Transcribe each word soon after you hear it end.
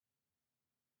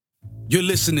You're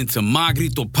listening to My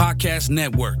Grito Podcast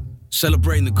Network,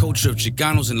 celebrating the culture of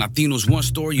Chicanos and Latinos one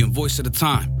story and voice at a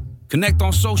time. Connect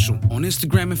on social, on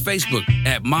Instagram and Facebook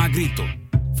at My Grito.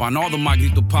 Find all the My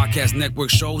Grito Podcast Network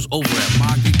shows over at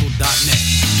mygrito.net.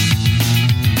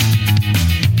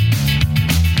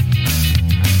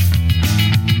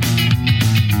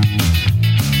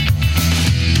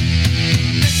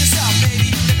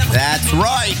 That's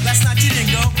right.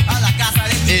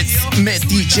 It's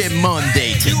Metiche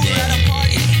Monday today.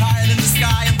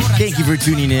 Thank you for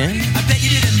tuning in.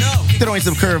 Throwing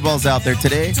some curveballs out there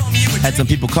today. Had some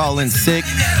people call in sick.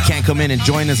 Can't come in and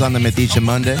join us on the Metiche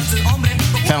Monday.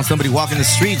 Found somebody walking the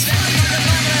streets.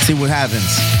 See what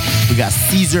happens. We got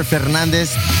Cesar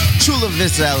Fernandez, Chula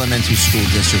Vista Elementary School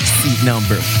District, seat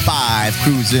number 5,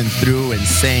 cruising through and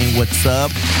saying what's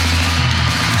up.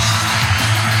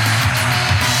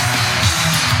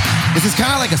 This is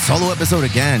kind of like a solo episode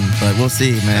again, but we'll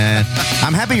see, man.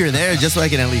 I'm happy you're there just so I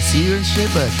can at least see you and shit,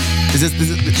 but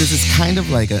this is kind of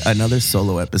like another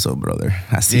solo episode, brother.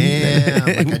 I see. Damn,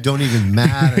 like I don't even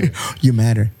matter. You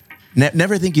matter.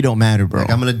 Never think you don't matter, bro.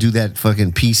 Like I'm going to do that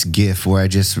fucking peace gif where I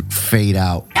just fade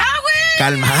out.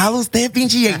 Calmado usted,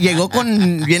 pinche. Llegó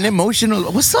con bien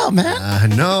emotional. What's up, man?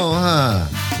 No, huh?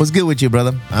 What's good with you,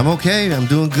 brother? I'm okay. I'm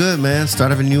doing good, man.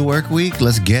 Start of a new work week.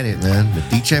 Let's get it, man.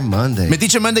 Metiche Monday.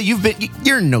 Metiche Monday,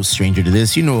 you're no stranger to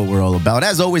this. You know what we're all about.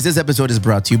 As always, this episode is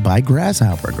brought to you by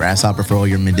Grasshopper. Grasshopper for all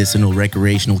your medicinal,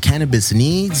 recreational cannabis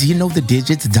needs. You know the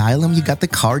digits, dial them. You got the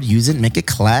card, use it, make it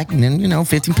clack, and then,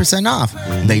 15% off.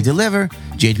 Mm-hmm. They deliver.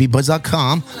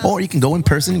 GHBbuds.com, or you can go in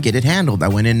person and get it handled. I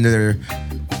went in there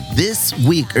this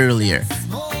week earlier.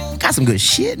 Got some good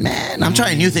shit, man. I'm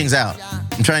trying new things out.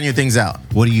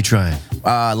 What are you trying?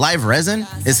 Live resin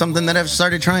is something that I've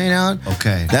started trying out.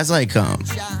 Okay. That's like,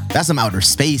 that's some outer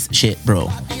space shit, bro.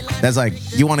 That's like,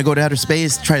 you want to go to outer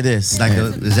space? Try this. Like,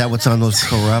 is that what's on those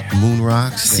corrupt moon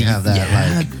rocks? They have that,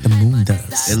 yeah, the moon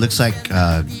does. It looks like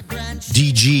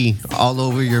DG all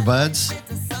over your buds.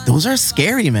 Those are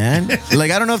scary, man. Like,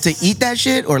 I don't know if to eat that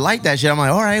shit or like that shit. I'm like,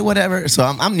 all right, whatever. So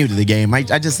I'm new to the game. I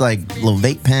just like little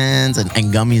vape pens and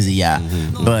gummies, yeah.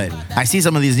 Mm-hmm. But I see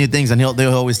some of these new things, and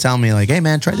they'll always tell me, like, hey,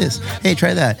 man, try this. Hey,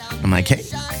 try that. I'm like, hey,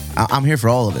 I'm here for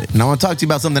all of it. And I want to talk to you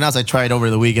about something else I tried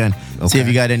over the weekend. Okay. See if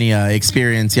you got any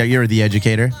experience. Yeah, you're the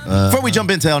educator. Before we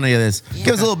jump into any of this,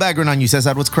 give us a little background on you,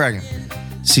 Cesar. What's cracking?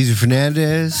 Cesar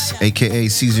Fernandez, a.k.a.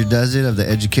 Cesar Does It of the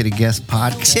Educated Guest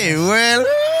Podcast. Che, well,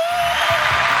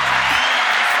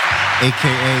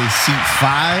 a.k.a. Seat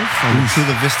 5 from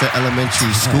Chula Vista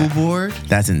Elementary School Board.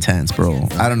 That's intense, bro.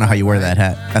 I don't know how you wear that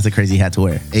hat. That's a crazy hat to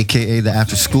wear. A.k.a. the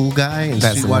after-school guy in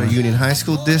Sweetwater Union High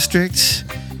School District.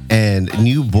 And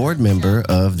new board member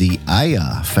of the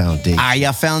Aya Foundation.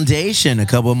 Aya Foundation. A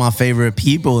couple of my favorite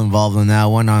people involved in that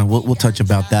one. We'll touch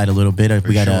about that a little bit.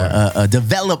 We got a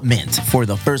development for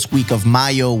the first week of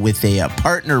Mayo with a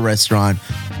partner restaurant,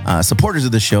 supporters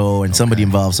of the show, and somebody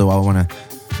involved. So I want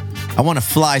to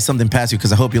fly something past you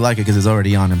because I hope you like it because it's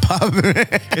already on in pop.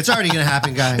 It's already going to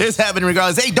happen, guys. It's happening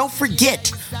regardless. Hey, don't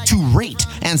forget to rate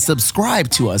and subscribe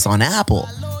to us on Apple.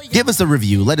 Give us a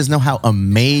review. Let us know how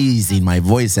amazing my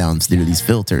voice sounds through these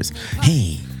filters.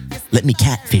 Hey, let me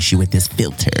catfish you with this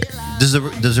filter. Does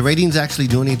the ratings actually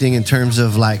do anything in terms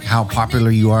of like how popular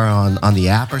you are on the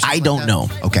app or something? I don't know.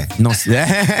 Okay. No sé.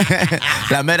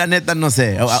 La mera neta no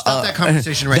sé. Stop that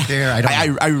conversation right there.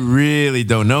 I really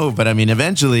don't know, but I mean,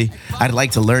 eventually, I'd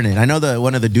like to learn it. I know that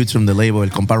one of the dudes from the label, El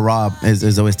Compa Rob,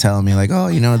 is always telling me like, oh,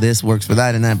 this works for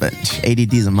that and that, but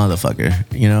ADD's a motherfucker,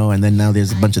 and then now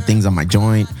there's a bunch of things on my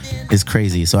joint. It's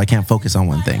crazy, so I can't focus on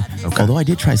one thing. Okay. Although I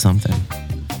did try something.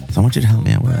 So I want you to help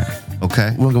me out with that.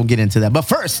 Okay. We're going to get into that. But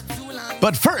first,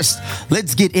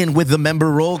 let's get in with the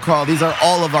member roll call. These are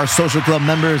all of our social club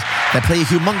members that play a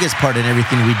humongous part in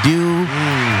everything we do.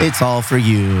 It's all for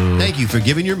you. Thank you for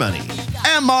giving your money.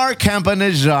 MR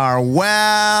Campanajar.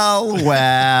 Well.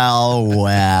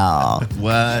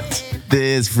 What?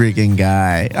 This freaking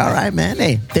guy. All right, man.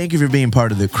 Hey, thank you for being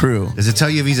part of the crew. Does it tell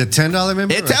you if he's a $10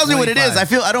 member? It tells me what it is. I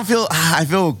feel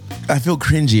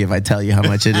cringy if I tell you how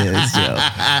much it is, Joe.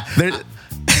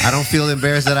 I don't feel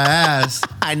embarrassed that I asked.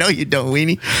 I know you don't,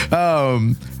 weenie.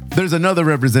 There's another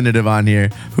representative on here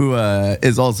who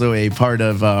is also a part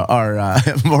of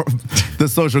the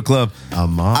social club.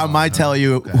 Amar. I might tell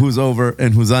you who's over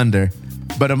and who's under.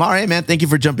 But Amar, hey, man, thank you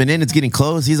for jumping in. It's getting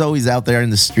close. He's always out there in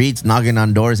the streets, knocking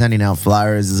on doors, handing out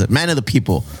flyers. He's a man of the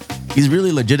people. He's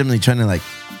really legitimately trying to,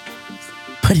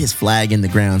 put his flag in the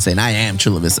ground saying, I am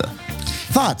Chula Vista.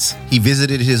 Thoughts? He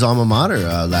visited his alma mater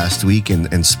last week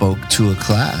and spoke to a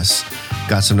class.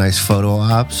 Got some nice photo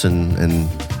ops and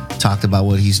talked about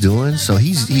what he's doing. So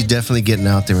he's definitely getting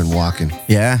out there and walking.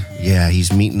 Yeah. Yeah,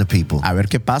 he's meeting the people. A ver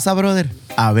qué pasa, brother.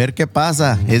 A ver qué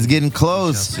pasa. It's getting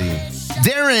close.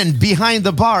 Darren behind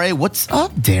the bar. Hey, what's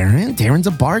up, Darren? Darren's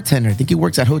a bartender. I think he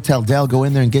works at Hotel Del. Go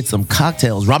in there and get some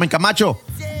cocktails. Robin Camacho.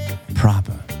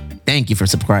 Proper. Thank you for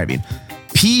subscribing.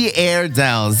 Pierre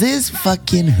Dells, this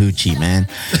fucking hoochie, man.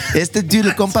 It's the dude,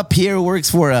 the compa Pierre works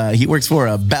for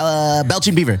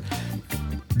Belching Beaver.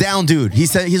 Down dude.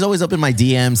 He's always up in my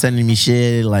DM sending me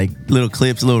shit, like little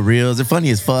clips, little reels. They're funny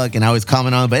as fuck, and I always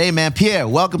comment on it. But hey, man, Pierre,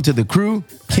 welcome to the crew.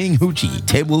 King Hoochie,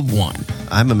 table of one.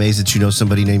 I'm amazed that you know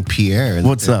somebody named Pierre. And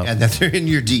what's up? And that they're in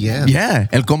your DM. Yeah,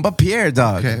 El Compa Pierre,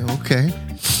 dog. Okay.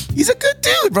 He's a good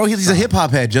dude, bro. He's a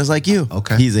hip-hop head, just like you.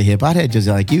 Okay. He's a hip-hop head, just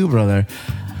like you, brother.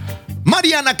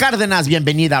 Mariana Cárdenas,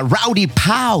 bienvenida. Rowdy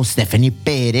Pow, Stephanie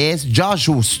Perez,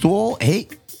 Joshua Stoll, hey,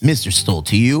 Mr. Stoll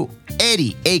to you.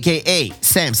 Eddie, a.k.a.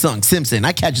 Samsung Simpson.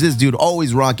 I catch this dude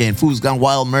always rocking Fools Gone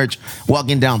Wild merch,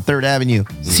 walking down 3rd Avenue.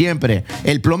 Siempre.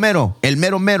 El Plomero, El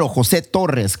Mero Mero, José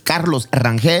Torres, Carlos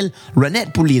Rangel,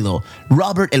 Renet Pulido,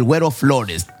 Robert El Güero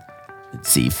Flores. Let's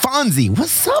see. Fonzie.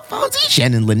 What's up, Fonzie?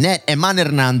 Shannon Lynette, Eman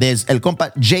Hernandez, El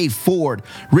Compa Jay Ford,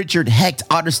 Richard Hecht,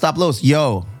 Otter Stop Los.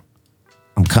 Yo,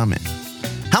 I'm coming.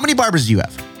 How many barbers do you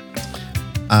have?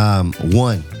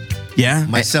 One. Yeah?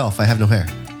 Myself. I have no hair.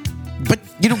 But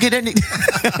you don't get any.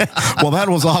 Well, that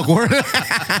was awkward.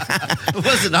 It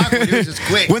wasn't awkward. It was just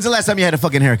quick. When's the last time you had a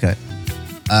fucking haircut?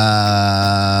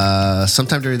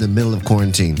 Sometime during the middle of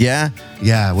quarantine. Yeah?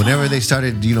 Yeah, whenever they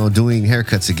started, doing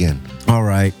haircuts again. All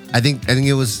right. I think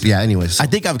it was, anyways. I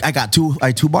think I got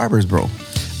two barbers, bro.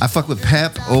 I fuck with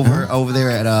Pep over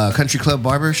there at Country Club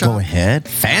Barber Shop. Go ahead.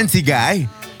 Fancy guy.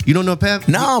 You don't know Pep?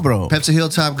 No, bro. Pep's a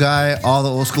Hilltop guy. All the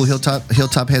old school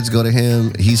Hilltop heads go to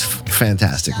him. He's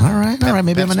fantastic. All right.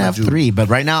 Maybe Pep's I'm gonna have three. But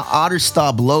right now, Otter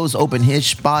Stop Lowe's open his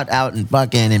spot out in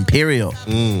fucking Imperial. So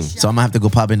I'm gonna have to go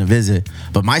pop in a visit.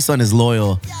 But my son is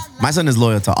loyal. My son is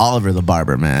loyal to Oliver the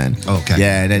barber, man. Okay.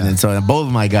 Yeah, and so both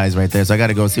of my guys right there. So I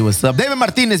gotta go see what's up. David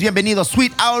Martinez, bienvenido.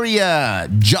 Sweet Aurea.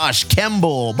 Josh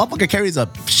Kemble. Motherfucker carries a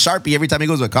Sharpie every time he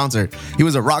goes to a concert. He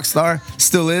was a rock star,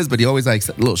 still is, but he always likes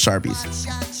little Sharpies.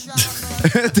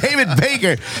 David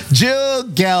Baker, Jill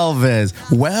Galvez.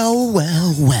 Well.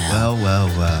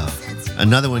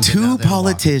 Another one. Two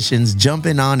politicians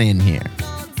jumping on in here.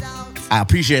 I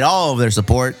appreciate all of their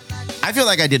support. I feel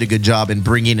like I did a good job in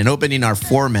bringing and opening our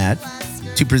format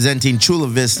to presenting Chula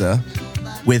Vista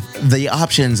with the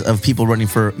options of people running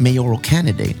for mayoral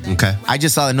candidate. Okay. I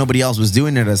just saw that nobody else was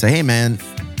doing it. I said, hey, man,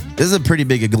 this is a pretty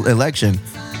big election.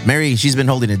 Mary, she's been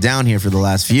holding it down here for the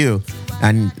last few.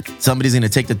 And somebody's going to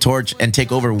take the torch and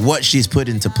take over what she's put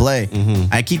into play.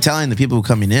 I keep telling the people who are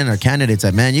coming in, our candidates,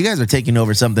 that, man, you guys are taking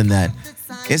over something that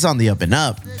it's on the up and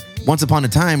up. Once upon a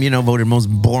time, voted most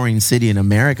boring city in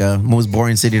America, most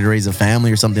boring city to raise a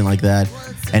family or something like that.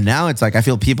 And now it's like I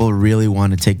feel people really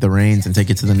want to take the reins and take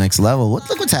it to the next level.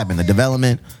 Look what's happened. The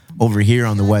development over here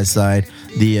on the west side,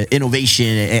 the innovation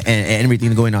and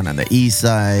everything going on the east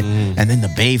side, and then the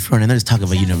Bayfront, and there's talk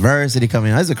of a university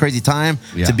coming. This is a crazy time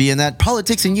to be in that.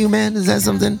 Politics and you, man, is that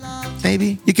something?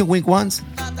 Maybe you can wink once.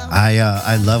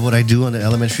 I love what I do on the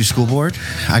elementary school board.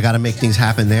 I got to make things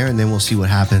happen there, and then we'll see what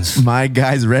happens. My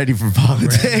guy's ready for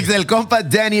politics. El compa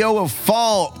Danny O of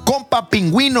Fall, compa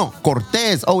Pingüino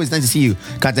Cortez. Always nice to see you.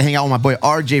 Got to hang out with my boy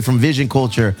RJ from Vision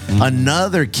Culture.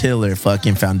 Another killer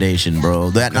fucking foundation,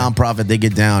 bro. That nonprofit, they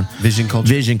get down. Vision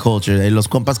Culture. Los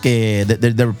compas que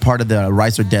they're part of the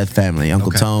Rice or Death family.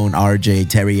 Uncle Tone, RJ,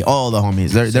 Terry, all the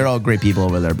homies. They're all great people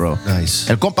over there, bro. Nice.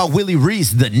 El compa Willie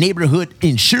Reese, the neighborhood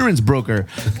insurance broker.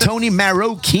 Tony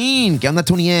Marroquin. ¿Qué onda,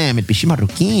 Tony M? El Pichi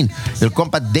Marroquin. El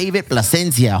compa David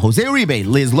Plasencia. Jose Uribe.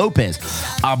 Liz Lopez.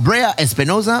 Abrea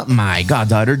Espinoza. My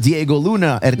goddaughter. Diego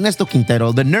Luna. Ernesto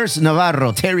Quintero. The nurse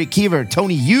Navarro. Terry Kiever.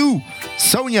 Tony Yu.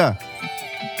 Sonia.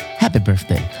 Happy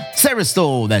birthday. Sarah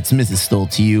Stoll, that's Mrs. Stoll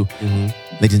to you.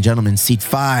 Ladies and gentlemen, seat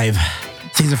 5.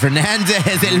 Cesar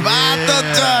Fernandez, El Vato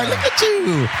Dog. Look at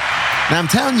you. Now, I'm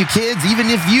telling you, kids, even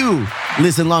if you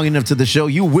listen long enough to the show,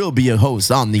 you will be a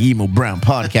host on the Emo Brown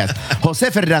podcast. Jose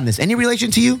Fernandez, any relation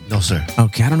to you? No, sir.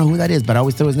 Okay, I don't know who that is, but I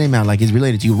always throw his name out like he's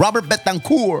related to you. Robert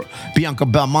Betancourt, Bianca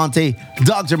Belmonte,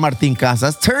 Dr. Martin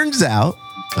Casas. Turns out,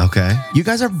 okay, you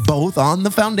guys are both on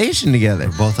the foundation together.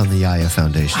 We're both on the Yaya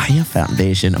Foundation. Yaya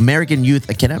Foundation. American Youth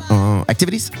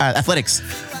Activities? Athletics.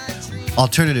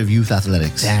 Alternative Youth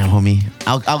Athletics. Damn, homie.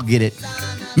 I'll get it.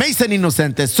 Mason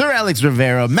Inocente, Sir Alex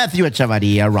Rivera, Matthew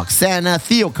Echevarria, Roxana,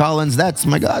 Theo Collins. That's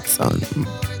my godson.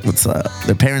 What's up?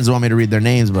 Their parents want me to read their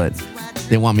names, but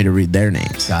they want me to read their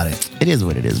names. Got it. It is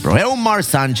what it is, bro. Omar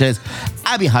Sanchez,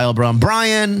 Abby Heilbron,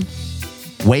 Brian,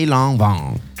 Wei Long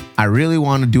Vong, I really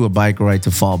want to do a bike ride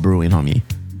to Fall Brewing, homie.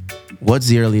 What's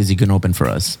the earliest you can open for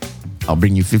us? I'll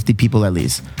bring you 50 people at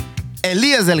least.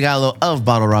 Elias Delgado of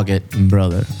Bottle Rocket.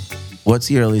 Brother, what's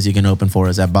the earliest you can open for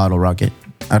us at Bottle Rocket?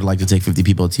 I'd like to take 50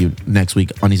 people to you next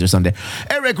week on Easter Sunday.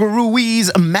 Eric Ruiz,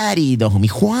 Maddie, the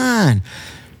homie Juan,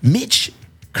 Mitch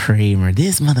Kramer.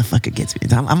 This motherfucker gets me.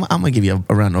 I'm going to give you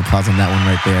a round of applause on that one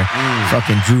right there.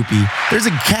 Fucking Droopy. There's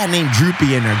a cat named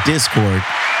Droopy in our Discord.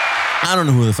 I don't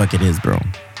know who the fuck it is, bro.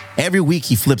 Every week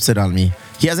he flips it on me.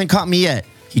 He hasn't caught me yet.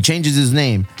 He changes his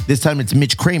name. This time it's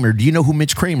Mitch Kramer. Do you know who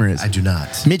Mitch Kramer is? I do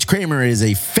not. Mitch Kramer is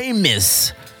a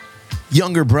famous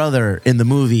younger brother in the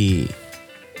movie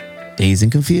Dazed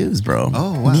and Confused, bro.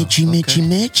 Oh, wow. Mitchy.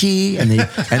 And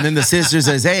then the sister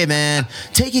says, hey, man,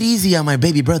 take it easy on my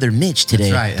baby brother Mitch today.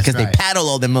 That's right. Because they paddle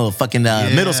all them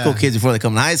motherfucking middle school kids before they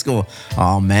come to high school.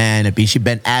 Oh, man. A bitchy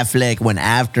Ben Affleck went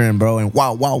after him, bro, and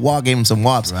wow, gave him some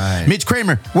wops. Right. Mitch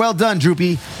Kramer, well done,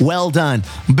 Droopy. Well done.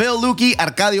 Bill Lukey,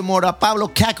 Arcadio Mora, Pablo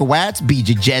Cacahuats,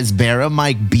 BJ Jezbera,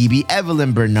 Mike Beebe,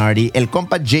 Evelyn Bernardi, El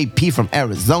Compa JP from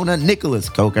Arizona, Nicholas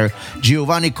Coker,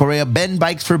 Giovanni Correa, Ben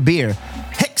Bikes for Beer,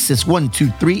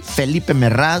 Hexus123, Felipe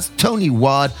Meraz, Tony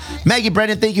Wad, Maggie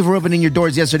Brennan, thank you for opening your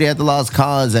doors yesterday at the Lost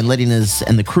Cause and letting us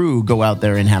and the crew go out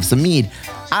there and have some mead.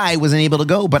 I wasn't able to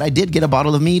go, but I did get a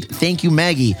bottle of mead. Thank you,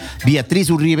 Maggie. Beatriz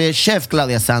Uribe, Chef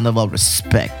Claudia Sandoval,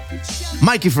 respect.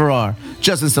 Mikey Farrar,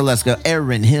 Justin Seleska,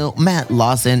 Aaron Hill, Matt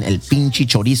Lawson, El Pinchi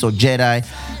Chorizo Jedi,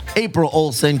 April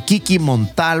Olsen, Kiki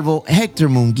Montalvo, Hector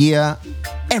Munguia,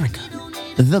 Erica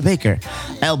the Baker,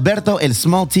 Alberto El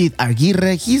Small Teeth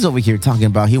Aguirre. He's over here talking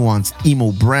about he wants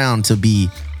Emo Brown to be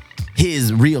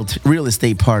his real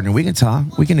estate partner. We can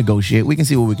talk, we can negotiate, we can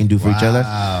see what we can do for each other.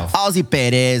 Ozzy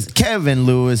Perez, Kevin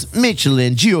Lewis,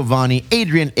 Michelin, Giovanni,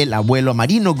 Adrian El Abuelo,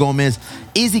 Marino Gomez,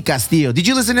 Izzy Castillo. Did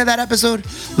you listen to that episode?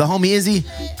 The homie Izzy,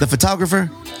 the photographer?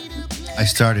 I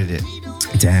started it.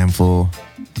 Damn fool.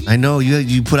 I know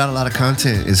you put out a lot of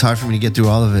content. It's hard for me to get through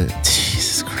all of it.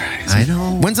 Jesus Christ. I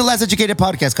know. When's the last Educated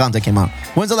Podcast content came out?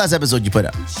 When's the last episode you put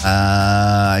out?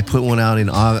 I put one out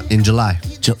in July.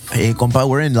 Hey, compa,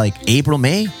 we're in like April,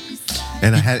 May?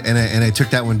 And I took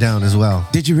that one down as well.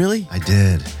 Did you really? I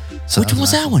did. So which one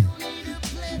was that one?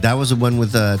 That was the one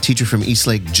with a teacher from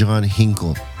Eastlake, John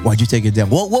Hinkle. Why'd you take it down?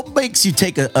 What makes you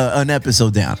take an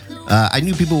episode down? I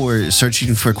knew people were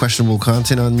searching for questionable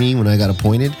content on me when I got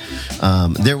appointed.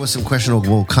 There was some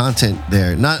questionable content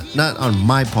there, not on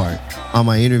my part, on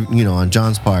my interview, on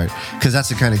John's part, because that's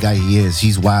the kind of guy he is.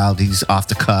 He's wild, he's off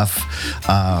the cuff,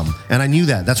 and I knew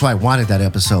that. That's why I wanted that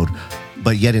episode.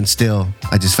 But yet and still,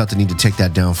 I just felt the need to take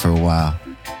that down for a while.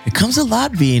 It comes a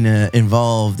lot being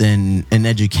involved in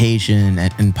education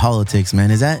and politics, man.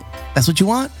 That's what you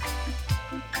want?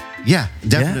 Yeah,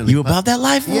 definitely. Yeah? You about that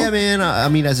life? Yeah, man. I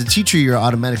mean, as a teacher, you're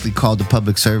automatically called to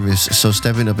public service. So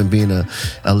stepping up and being an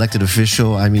elected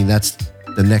official, I mean, that's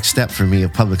the next step for me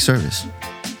of public service.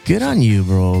 Good on you,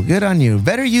 bro. Good on you.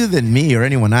 Better you than me or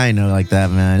anyone I know like that,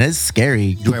 man. It's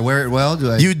scary. Do I wear it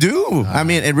well? You do. I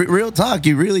mean, real talk,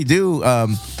 you really do.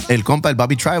 El compa, El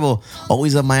Bobby Tribal,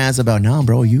 always up my ass about, no,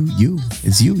 bro,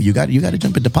 it's you. You got to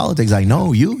jump into politics. Like,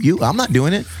 no, you. I'm not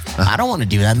doing it. I don't want to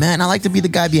do that, man. I like to be the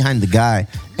guy behind the guy.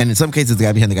 And in some cases, the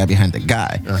guy behind the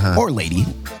guy. Or lady.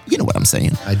 You know what I'm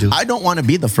saying. I do. I don't want to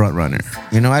be the front runner.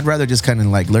 I'd rather just kind of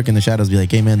like lurk in the shadows, be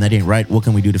like, hey, man, that ain't right. What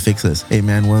can we do to fix this? Hey,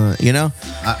 man, well,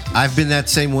 I've been that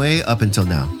same way up until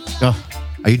now. Oh.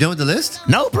 Are you done with the list?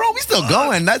 No, bro, we still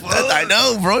going. That's I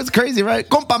know, bro. It's crazy, right?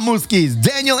 Compa Muskis,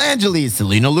 Daniel Angelis,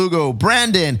 Selena Lugo,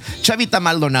 Brandon, Chavita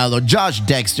Maldonado, Josh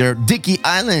Dexter, Dicky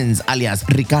Islands, alias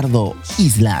Ricardo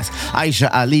Islas, Aisha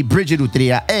Ali, Bridget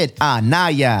Utria, Ed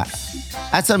Anaya.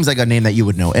 That sounds like a name that you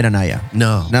would know. Ed Anaya.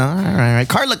 No. All right.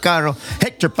 Carla Caro,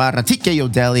 Hector Parra, TK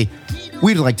O'Delly.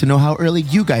 We'd like to know how early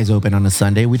you guys open on a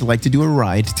Sunday. We'd like to do a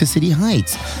ride to City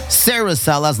Heights. Sarah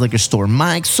Salas Liquor Store,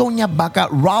 Mike, Sonia Baca,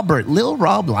 Robert, Lil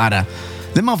Rob Lada.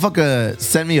 That motherfucker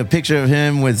sent me a picture of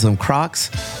him with some Crocs,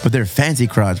 but they're fancy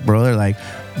Crocs, bro. They're like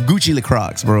Gucci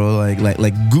Crocs, bro.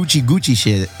 Like Gucci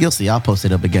shit. You'll see. I'll post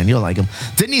it up again. You'll like them.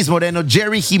 Denise Moreno,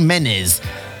 Jerry Jimenez,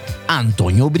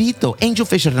 Antonio Brito, Angel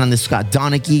Fisher Hernandez, Scott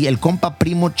Donaghy, El Compa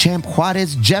Primo, Champ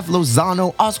Juarez, Jeff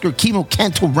Lozano, Oscar Kimo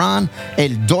Cantoran,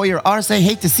 El Doyer Arce,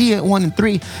 hate to see it, 1 and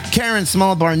 3, Karen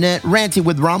Small Barnett, Ranty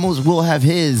with Ramos will have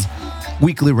his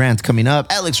weekly rant coming up.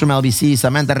 Alex from LBC,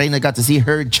 Samantha Reina got to see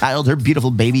her child, her beautiful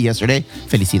baby yesterday.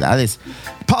 Felicidades.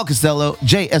 Paul Costello,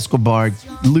 Jay Escobar,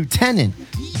 Lieutenant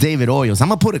David Oyos. I'm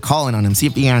going to put a call in on him, see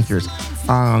if he answers.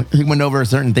 He went over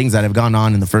certain things that have gone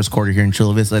on in the first quarter here in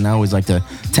Chula Vista, and I always like to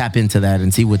tap into that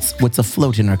and see what's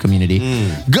afloat in our community.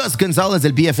 Gus Gonzalez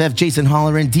at BFF, Jason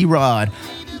Holleran, D-Rod,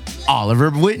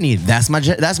 Oliver Whitney. That's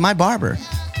my barber.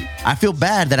 I feel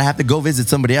bad that I have to go visit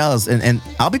somebody else, and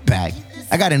I'll be back.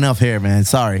 I got enough hair, man.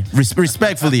 Sorry.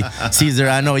 Respectfully, Caesar,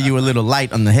 I know you were a little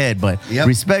light on the head, but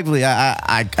respectfully,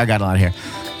 I got a lot of hair.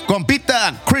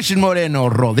 Compita, Christian Moreno,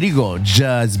 Rodrigo,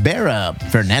 Jazbera,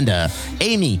 Fernanda,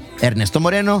 Amy, Ernesto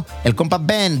Moreno, El Compa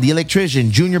Ben, the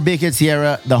electrician, Junior Big Hit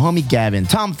Sierra, the homie Gavin,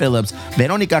 Tom Phillips,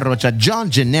 Veronica Rocha, John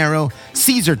Gennaro,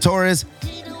 Cesar Torres.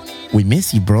 We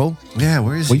miss you, bro. Yeah,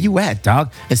 where is he? Where you at,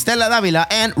 dog? Estela Davila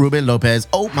and Ruben Lopez.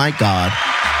 Oh, my God.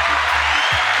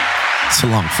 It's a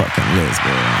long fucking list,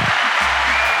 bro.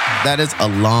 That is a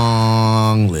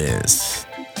long list.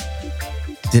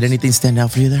 Did anything stand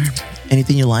out for you there?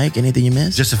 Anything you like? Anything you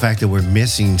missed? Just the fact that we're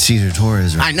missing Cesar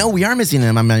Torres. Right? I know we are missing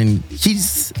him. I mean,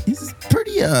 he's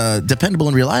pretty dependable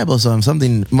and reliable. So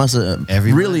something must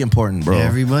really important, bro.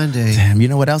 Every Monday. Damn, you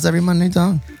know what else every Monday,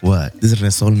 Tom? What? This is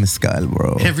Resol Mezcal,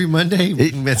 bro. Every Monday?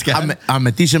 Mezcal? On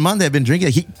Metiche Monday, I've been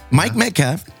drinking. Mike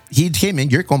Metcalf, he came in,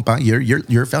 your compa,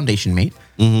 your foundation mate,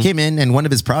 came in, and one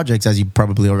of his projects, as you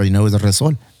probably already know, is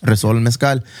Resol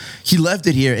Mezcal. He left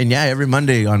it here, and yeah, every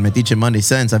Monday on Metiche Monday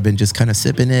since, I've been just kind of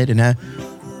sipping it, and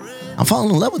I'm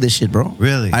falling in love with this shit, bro.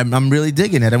 Really? I'm really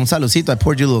digging it. Un saludcito, I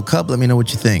poured you a little cup. Let me know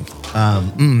what you think.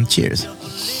 Cheers.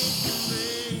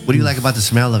 What do you like about the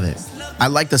smell of it? I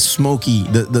like the smoky,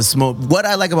 the smoke. What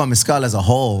I like about mezcal as a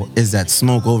whole is that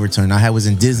smoke overturn. I was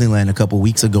in Disneyland a couple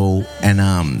weeks ago,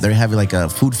 and they're having like a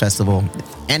food festival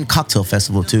and cocktail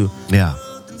festival too. Yeah.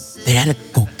 They had a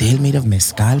cocktail made of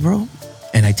mezcal, bro.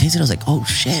 And I tasted it, I was like, oh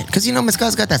shit. Because you know,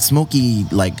 mezcal's got that smoky,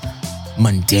 like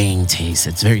mundane taste.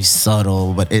 It's very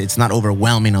subtle, but it's not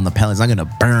overwhelming on the palate. It's not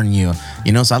gonna burn you,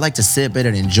 you know? So I like to sip it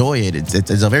and enjoy it.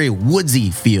 It's a very woodsy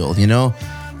feel, you know?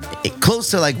 Close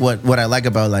to like what I like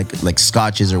about like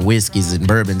scotches or whiskeys and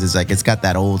bourbons is like it's got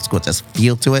that old school just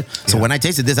feel to it. So when I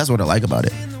tasted this, that's what I like about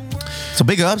it. So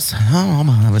big ups. Oh, I'm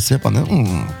gonna have a sip on that.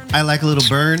 I like a little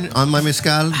burn on my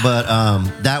mezcal, but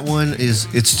that one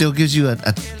it still gives you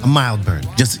a mild burn.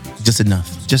 Just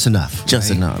enough. Just enough. Just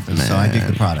right? enough, man. So I dig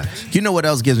the product. You know what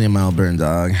else gives me a mild burn,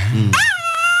 dog?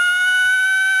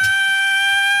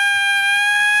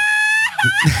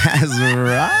 That's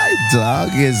right, dog.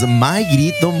 It's My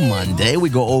Grito Monday. We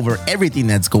go over everything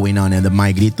that's going on in the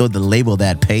My Grito, the label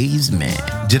that pays, man.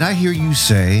 Did I hear you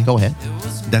say? Go ahead.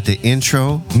 That the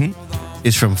intro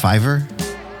is from Fiverr?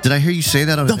 Did I hear you say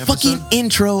that on the an episode? fucking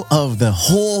intro of the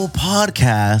whole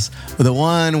podcast, the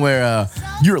one where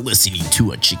you're listening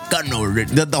to a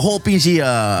Chicano, the whole pinche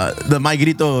the My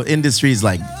Grito Industries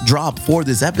like drop for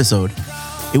this episode.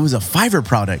 It was a Fiverr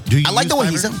product. Do you I like use the way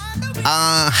he Fiverr? said.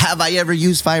 Have I ever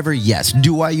used Fiverr? Yes.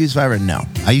 Do I use Fiverr? No.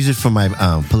 I use it for my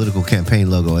political campaign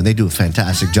logo, and they do a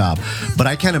fantastic job. But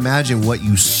I can't imagine what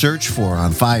you search for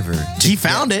on Fiverr. He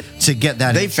found it. To get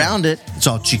that They intro. found it. It's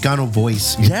all Chicano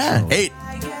voice. Yeah. intro. Hey,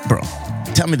 bro,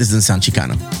 tell me this doesn't sound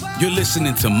Chicano. You're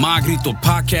listening to My Grito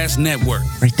Podcast Network.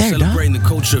 Right there, Celebrating the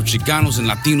culture of Chicanos and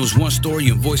Latinos one story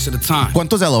and voice at a time.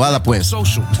 ¿Cuánto se lo va a dar, pues?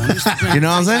 Social on Instagram. You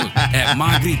know what I'm saying? At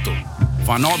My Grito.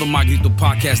 Find all the My Grito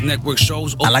Podcast Network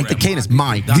shows over I like the at cadence.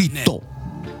 My mygrito.net. Grito.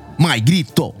 My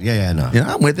Grito. Yeah, no.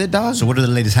 Yeah, I'm with it, dog. So what are the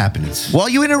latest happenings? Well,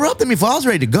 you interrupted me before I was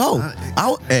ready to go.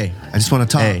 Hey, I just want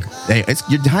to talk. hey,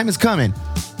 your time is coming.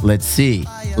 Let's see.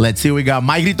 We got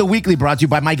My Grito Weekly brought to you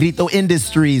by My Grito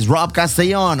Industries. Rob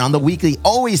Castellon on the weekly,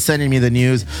 always sending me the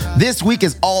news. This week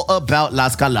is all about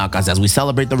Las Calacas as we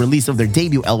celebrate the release of their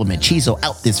debut album, Hechizo,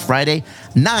 out this Friday.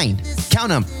 9, count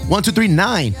them, 1, 2, 3,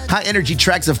 9 high energy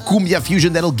tracks of cumbia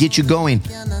fusion that'll get you going.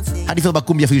 How do you feel about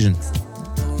cumbia fusion?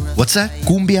 What's that?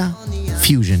 Cumbia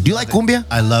fusion. Do you like cumbia?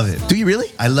 I love it. Do you really?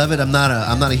 I love it. I'm not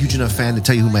a huge enough fan to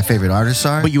tell you who my favorite artists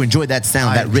are. But you enjoy that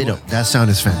sound, that rhythm. That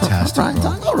sound is fantastic.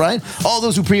 All right. All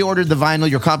those who pre-ordered the vinyl,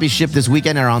 your copies shipped this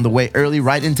weekend are on the way early,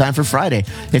 right in time for Friday.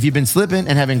 If you've been slipping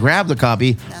and haven't grabbed a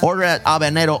copy, order at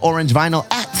Habanero Orange Vinyl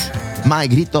at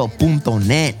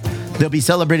mygrito.net. They'll be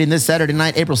celebrating this Saturday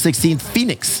night, April 16th,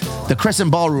 Phoenix, the Crescent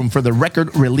Ballroom for the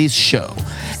record release show.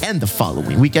 And the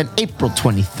following weekend, April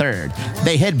 23rd,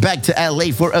 they head back to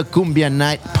LA for a cumbia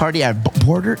night party at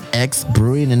Border X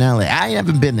Brewing in LA. I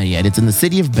haven't been there yet. It's in the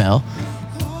city of Bell.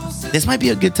 This might be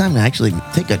a good time to actually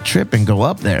take a trip and go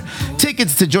up there.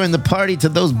 Tickets to join the party to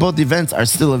those both events are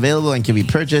still available and can be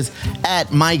purchased at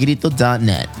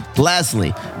mygrito.net.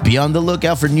 Lastly, be on the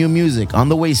lookout for new music. On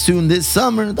the way soon this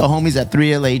summer, the homies at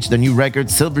 3LH, their new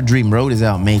record, Silver Dream Road, is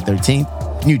out May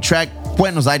 13th. New track,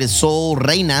 Buenos Aires Soul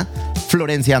Reina,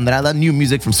 Florencia Andrada. New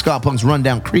music from Ska Punk's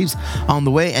Rundown Creeps on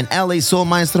the way. And LA Soul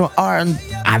Maestro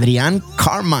Adrian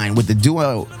Carmine with the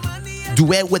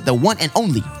duet with the one and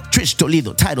only Trish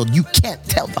Toledo, titled You Can't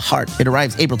Tell the Heart. It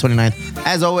arrives April 29th.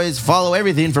 As always, follow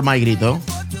everything from My Grito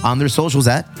on their socials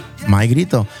at My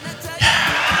Grito.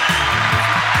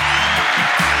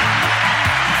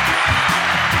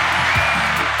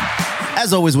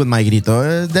 As always with my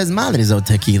grito, there's madres of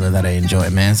tequila that I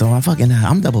enjoy, man. So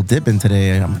I'm double dipping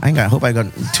today. I hope I got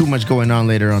too much going on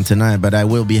later on tonight, but I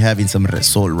will be having some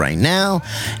Resol right now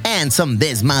and some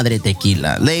Desmadre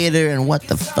tequila later. And what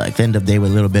the fuck, end of day with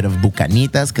a little bit of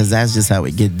Bucanitas, because that's just how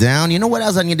we get down. You know what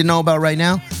else I need to know about right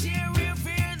now?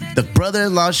 The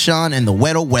brother-in-law Sean and the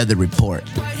Wetter Weather Report.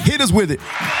 Hit us with it.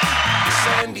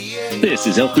 This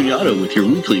is El Cuñado with your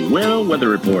weekly Well Weather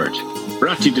Report.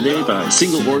 Brought to you today by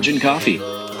Single Origin Coffee.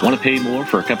 Want to pay more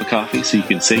for a cup of coffee so you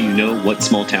can say you know what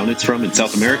small town it's from in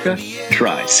South America?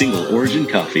 Try Single Origin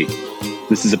Coffee.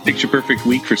 This is a picture-perfect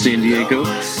week for San Diego.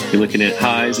 You're looking at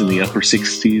highs in the upper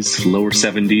 60s, lower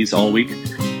 70s all week.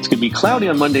 It's going to be cloudy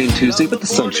on Monday and Tuesday, but the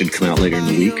sun should come out later in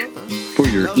the week. For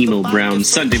your emo brown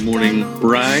Sunday morning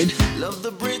ride,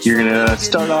 you're going to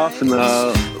start off in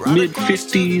the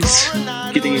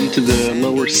mid-50s, getting into the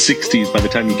lower 60s by the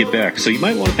time you get back. So you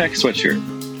might want to pack a sweatshirt.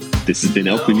 This has been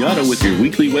El Cuñado with your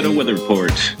weekly Wetter Weather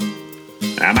Report.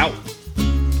 I'm out.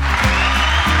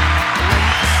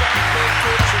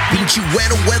 Pinche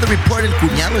Wetter Weather Report, El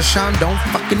Cuñado Sean don't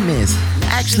fucking miss.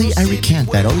 Actually, I recant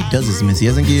that. All he does is miss. He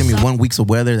hasn't given me 1 week's of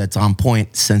weather that's on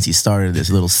point since he started this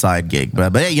little side gig.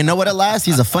 But hey, you know what, at last?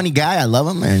 He's a funny guy. I love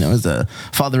him. And he's the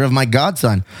father of my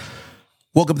godson.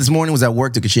 Woke up this morning, was at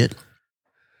work, took a shit.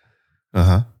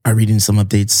 I reading some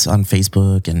updates on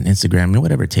Facebook and Instagram and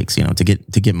whatever it takes, to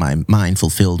get my mind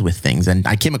fulfilled with things. And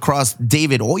I came across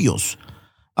David Hoyos.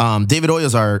 David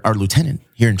Hoyos, our lieutenant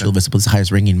here in Chula Vista, the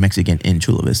highest ranking Mexican in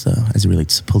Chula Vista as it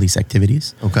relates to police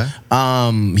activities. Okay.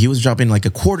 He was dropping like a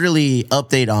quarterly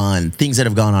update on things that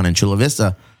have gone on in Chula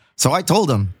Vista. So I told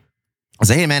him, I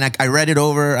said, hey man, I read it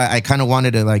over. I kind of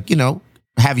wanted to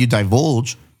have you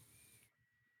divulge.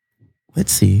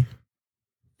 Let's see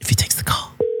if he takes the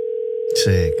call.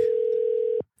 Sick.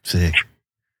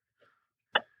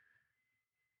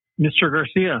 Mr.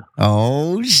 Garcia.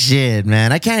 Oh shit,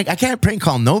 man! I can't prank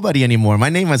call nobody anymore. My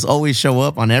name must always show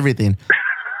up on everything.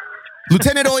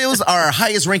 Lieutenant Hoyos, our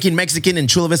highest ranking Mexican in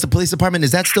Chula Vista Police Department.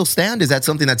 Does that still stand? Is that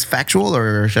something that's factual,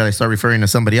 or should I start referring to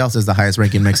somebody else as the highest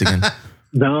ranking Mexican?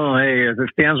 No, hey, as it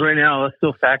stands right now, that's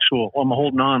still factual. I'm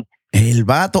holding on. El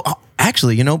vato. Oh,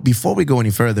 actually, before we go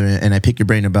any further, and I pick your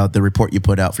brain about the report you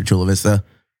put out for Chula Vista,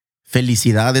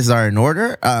 felicidades are in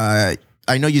order.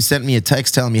 I know you sent me a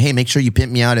text telling me, hey, make sure you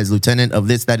pimp me out as lieutenant of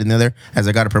this, that, and the other, as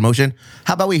I got a promotion.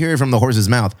 How about we hear it from the horse's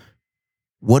mouth?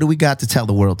 What do we got to tell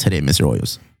the world today, Mr.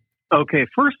 Hoyos? Okay,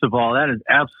 first of all, that is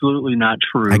absolutely not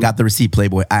true. I got the receipt,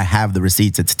 Playboy. I have the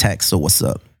receipts. It's text, so what's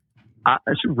up? I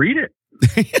should read it.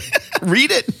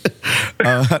 Read it.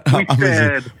 I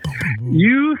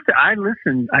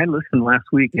listened last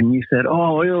week, and you said,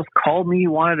 "Oh, Hoyos called me,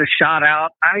 wanted a shout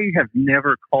out." I have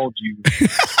never called you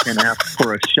and asked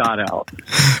for a shout out.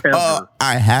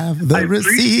 I have the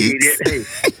receipts.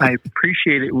 I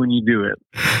appreciate it when you do it.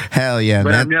 Hell yeah,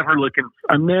 but man!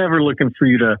 I'm never looking for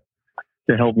you to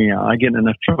help me out. I get in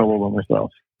enough trouble by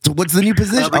myself. So what's the new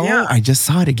position? Yeah. I just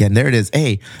saw it again. There it is.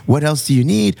 Hey, what else do you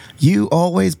need? You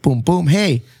always boom, boom.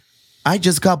 Hey, I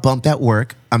just got bumped at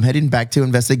work. I'm heading back to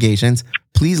investigations.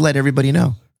 Please let everybody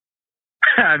know.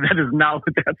 That is not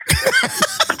what that's.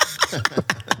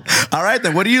 All right,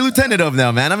 then. What are you lieutenant of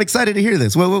now, man? I'm excited to hear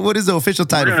this. What is the official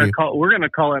title for you? We're going to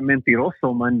call it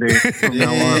Mentiroso Monday from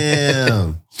now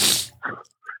on.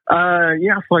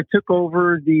 So I took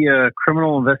over the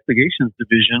Criminal Investigations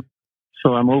Division.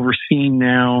 So I'm overseeing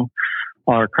now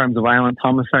our Crimes of Violence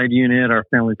Homicide Unit, our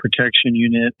Family Protection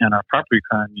Unit, and our Property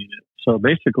Crime Unit. So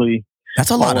basically, that's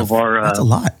a lot. That's a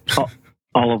lot.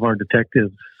 All of our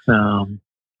detectives.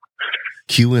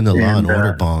 Cue in the Law and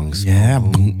Order bongs. Yeah,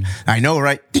 I know,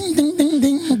 right? Ding, ding, ding,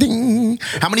 ding, ding.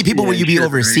 How many people will you be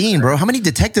overseeing, bro? How many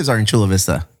detectives are in Chula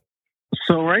Vista?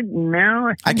 So right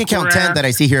now, I can count 10 that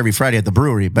I see here every Friday at the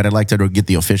brewery, but I'd like to get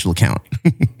the official count.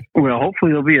 Well,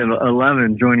 hopefully there'll be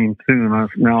 11 joining soon.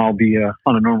 Now I'll be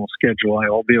on a normal schedule.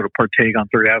 I'll be able to partake on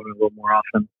 3rd Avenue a little more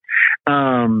often.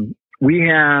 We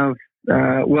have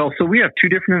two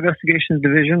different investigations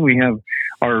division. We have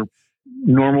our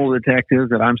normal detectives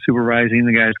that I'm supervising.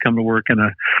 The guys come to work in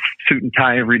a suit and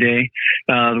tie every day.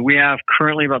 We have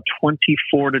currently about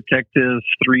 24 detectives,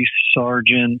 3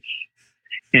 sergeants,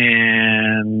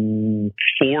 and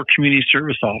 4 community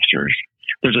service officers.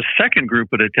 There's a second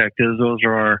group of detectives. Those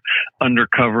are our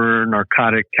undercover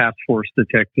narcotic task force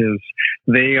detectives.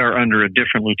 They are under a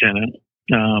different lieutenant.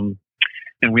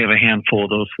 And we have a handful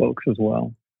of those folks as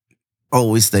well.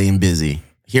 Always staying busy.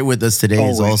 Here with us today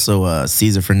is also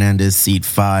Cesar Fernandez, Seat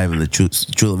 5 of the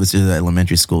Chula Vista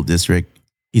Elementary School District.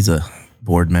 He's a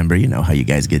board member. You know how you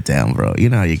guys get down, bro. You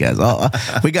know how you guys.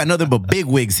 We got nothing but big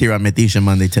wigs here on Metisha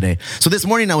Monday today. So this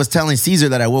morning I was telling Caesar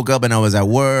that I woke up and I was at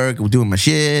work doing my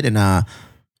shit, and I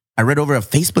read over a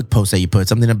Facebook post that you put,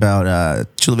 something about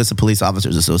Chula Vista Police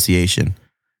Officers Association.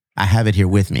 I have it here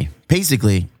with me.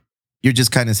 Basically, you're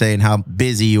just kind of saying how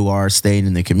busy you are staying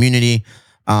in the community.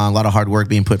 A lot of hard work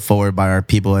being put forward by our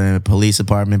people in the police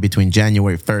department between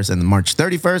January 1st and March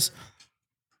 31st.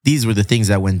 These were the things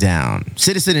that went down.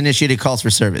 Citizen-initiated calls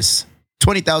for service,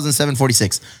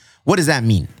 20,746. What does that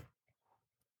mean?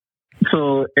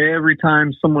 So every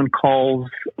time someone calls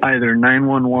either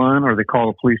 911 or they call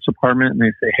the police department and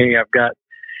they say, "Hey, I got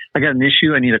an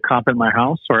issue. I need a cop at my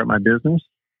house or at my business."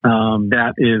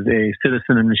 That is a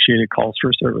citizen-initiated calls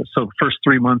for service. So the first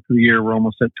 3 months of the year, we're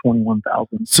almost at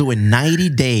 21,000. So in 90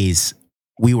 days,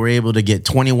 we were able to get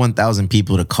 21,000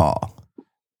 people to call.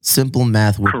 Simple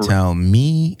math would Correct. tell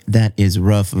me that is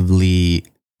roughly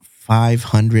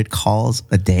 500 calls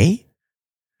a day.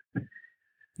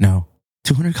 No,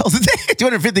 200 calls a day,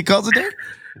 250 calls a day.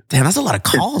 Damn, that's a lot of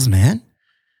calls, man.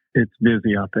 It's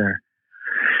busy out there.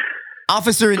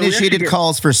 Officer-initiated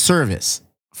calls for service,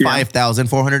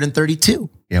 5,432.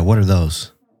 Yeah, what are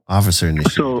those? Officer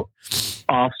initiated. So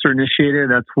officer initiated,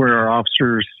 that's where our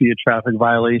officers see a traffic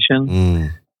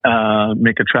violation,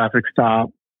 make a traffic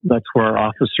stop. That's where our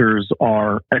officers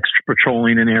are extra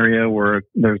patrolling an area where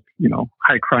there's,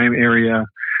 high crime area.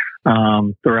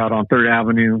 They're out on 3rd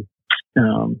Avenue.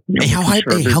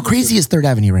 How crazy is 3rd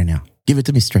Avenue right now? Give it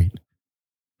to me straight.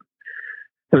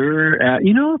 3rd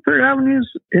Avenue's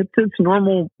it's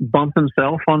normal bump and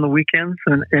self on the weekends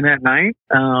and at night.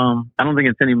 I don't think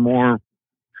it's any more,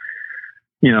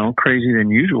 crazy than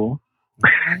usual.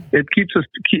 It keeps us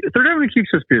 3rd Avenue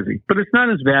keeps us busy, but it's not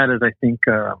as bad as I think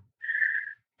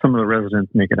some of the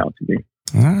residents make it out to be.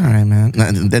 All right, man.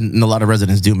 Then a lot of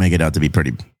residents do make it out to be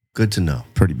pretty Good to know.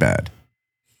 Pretty bad.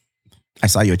 I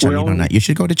saw you at Chalino night. You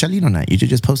should go to Chalino night. You should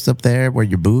just post up there, wear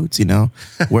your boots,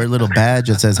 wear a little badge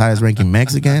that says highest ranking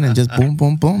Mexican, and just boom,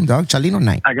 boom, boom, dog. Chalino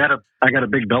night. I got a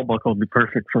big belt buckle. It'd be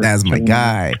perfect for. That's my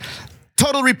guy.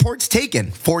 Total reports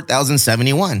taken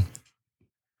 4,071.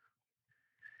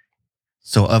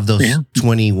 So of those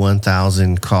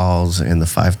 21,000 calls and the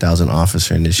 5,000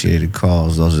 officer initiated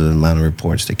calls, those are the amount of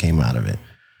reports that came out of it.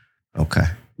 Okay.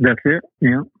 That's it.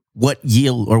 Yeah. What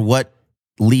yield or what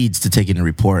leads to taking a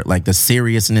report? Like the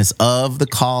seriousness of the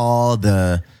call,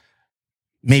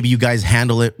 maybe you guys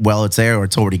handle it while it's there or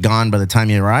it's already gone by the time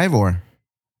you arrive, or?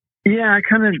 Yeah,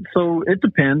 so it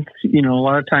depends. A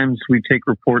lot of times we take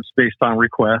reports based on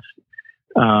request.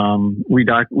 We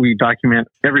document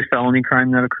every felony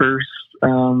crime that occurs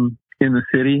in the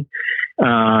city.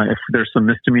 If there's some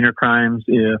misdemeanor crimes,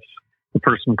 if the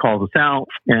person calls us out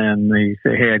and they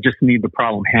say, "Hey, I just need the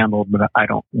problem handled, but I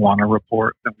don't want a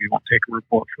report," then we won't take a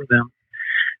report for them.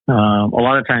 A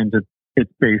lot of times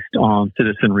it's based on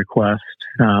citizen request.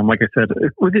 Like I said,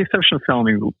 with the exception of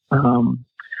felony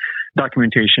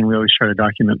documentation, we always try to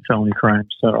document felony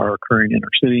crimes that are occurring in our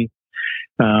city.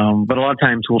 But a lot of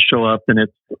times we'll show up and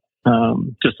it's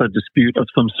just a dispute of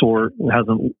some sort. It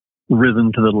hasn't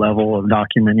risen to the level of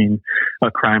documenting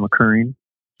a crime occurring.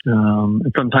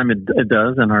 And sometimes it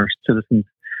does, and our citizens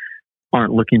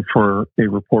aren't looking for a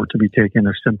report to be taken.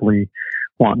 They're simply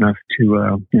wanting us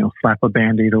to, slap a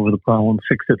Band-Aid over the problem,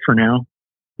 fix it for now,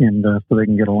 and so they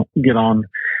can get on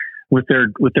with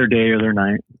their day or their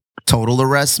night. Total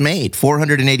arrests made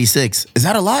 486. Is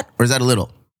that a lot or is that a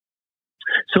little?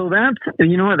 So that's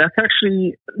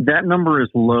actually, that number is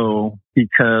low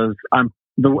because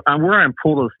where I'm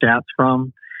pulled those stats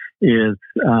from is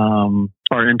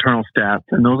our internal stats,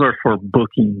 and those are for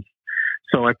bookings.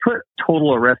 So I put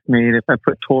total arrests made. If I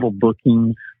put total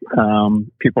bookings,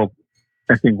 people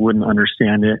I think wouldn't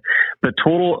understand it. But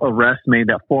total arrests made,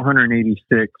 that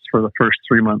 486 for the first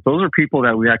 3 months, those are people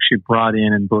that we actually brought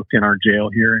in and booked in our jail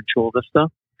here in Chula Vista.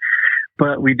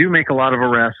 But we do make a lot of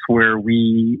arrests where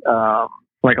we,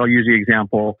 like I'll use the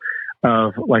example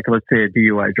of, like, let's say a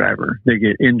DUI driver. They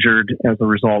get injured as a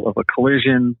result of a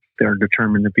collision. They're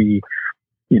determined to be,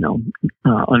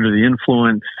 under the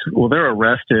influence. Well, they're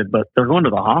arrested, but they're going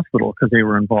to the hospital because they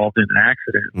were involved in an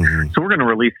accident. Mm-hmm. So we're going to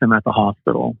release them at the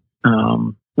hospital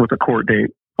with a court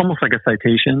date, almost like a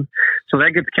citation. So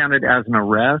that gets counted as an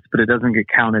arrest, but it doesn't get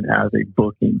counted as a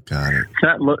booking. Got it.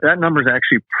 So that number is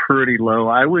actually pretty low.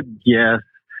 I would guess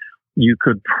you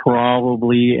could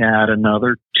probably add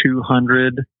another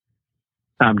 200.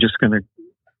 I'm just going to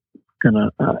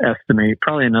estimate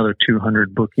probably another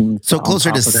 200 bookings. So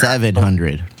closer to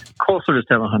 700. Closer to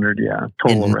 700, yeah.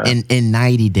 Total arrest. In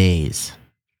 90 days.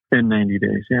 In 90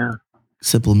 days, yeah.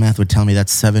 Simple math would tell me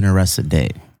that's 7 arrests a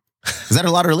day. Is that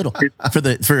a lot or a little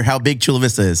for how big Chula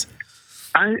Vista is?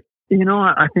 I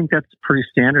think that's pretty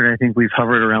standard. I think we've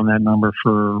hovered around that number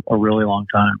for a really long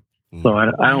time. So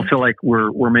I don't feel like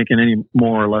we're making any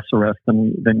more or less arrests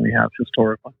than we have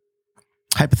historically.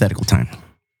 Hypothetical time.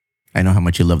 I know how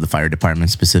much you love the fire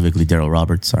department, specifically Daryl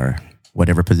Roberts, or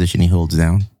whatever position he holds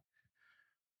down.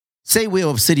 Say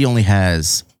Wheel City only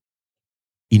has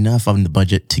enough on the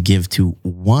budget to give to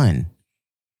one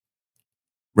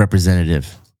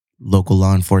representative, local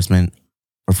law enforcement,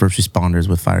 or first responders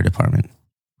with fire department.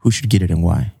 Who should get it and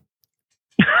why?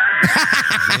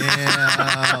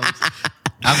 Yeah.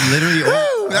 I'm literally...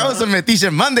 that was some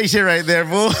Metiche Monday shit right there,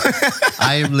 fool.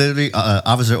 I am literally...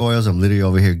 Officer Oils, I'm literally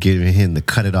over here giving him the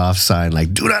cut it off sign.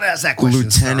 Like, do not ask that question,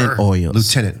 Lieutenant sir. Oils.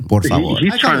 Lieutenant. Por favor.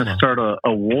 He's trying to start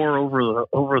a war over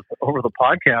the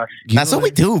podcast. That's what we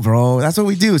do, bro. That's what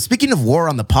we do. Speaking of war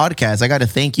on the podcast, I got to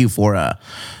thank you for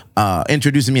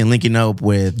introducing me and linking up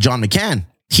with John McCann.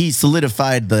 He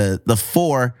solidified the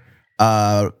 4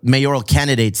 mayoral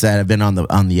candidates that have been on the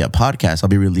podcast. I'll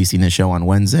be releasing the show on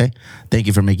Wednesday. Thank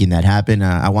you for making that happen.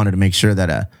 I wanted to make sure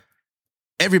that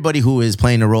everybody who is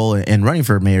playing a role in running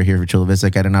for mayor here for Chula Vista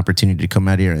got an opportunity to come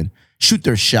out here and shoot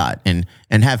their shot and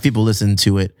have people listen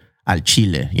to it al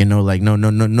Chile. You know, like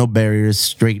no barriers,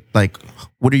 straight. Like,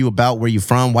 what are you about? Where are you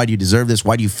from? Why do you deserve this?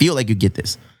 Why do you feel like you get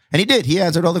this? And he did. He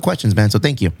answered all the questions, man. So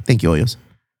thank you, Hoyos.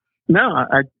 No,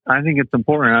 I think it's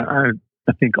important.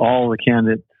 I think all the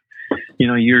candidates. You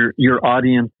know, your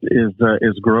audience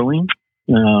is growing.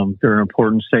 They're an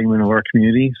important segment of our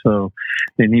community, so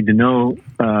they need to know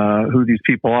who these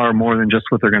people are more than just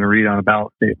what they're going to read on a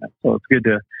ballot statement. So it's good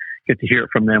to get to hear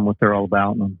from them what they're all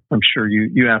about. And I'm sure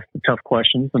you asked the tough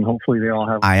questions, and hopefully they all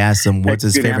have. I asked him, "What's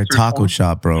his favorite taco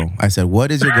shop, bro?" I said, "What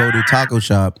is your go-to taco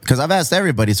shop?" Because I've asked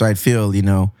everybody, so I'd feel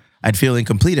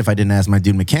incomplete if I didn't ask my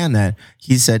dude McCann that.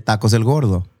 He said Tacos El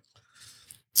Gordo.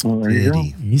 Well, there you go.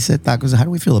 He said tacos. How do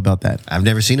we feel about that? I've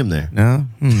never seen him there. No?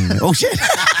 Oh, shit.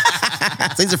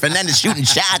 Cesar Fernandez shooting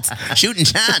shots.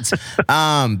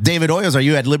 David Hoyos, are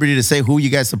you at liberty to say who you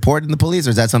guys support in the police,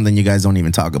 or is that something you guys don't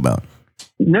even talk about?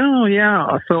 No,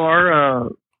 yeah. So our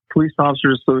Police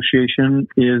Officers Association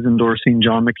is endorsing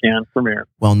John McCann for mayor.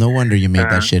 Well, no wonder you made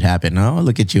that shit happen. Oh,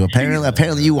 look at you.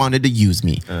 Apparently you wanted to use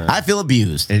me. I feel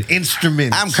abused. An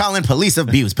instrument. I'm calling police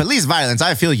abuse. Police violence.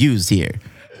 I feel used here.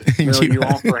 Well, you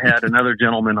also had another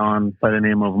gentleman on by the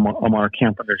name of Omar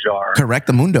Campanjar. Correct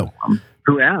the mundo.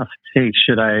 Who asked, "Hey,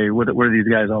 what are these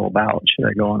guys all about? Should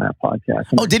I go on that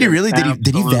podcast?" And did he really?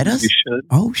 Did he vet us? You should.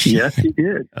 Oh, shit. Yes, he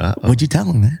did. What'd you tell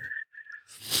him, man?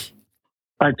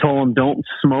 I told him, don't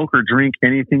smoke or drink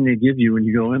anything they give you when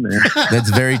you go in there. That's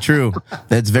very true.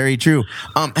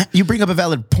 You bring up a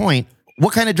valid point.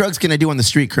 What kind of drugs can I do on the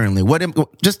street currently?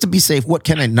 Just to be safe, what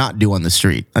can I not do on the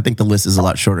street? I think the list is a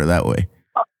lot shorter that way.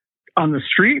 On the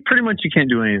street, pretty much you can't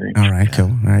do anything. All right,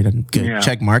 cool. All right, good. Yeah.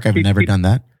 Check mark. I've never done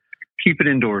that. Keep it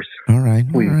indoors. All right,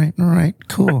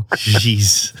 cool.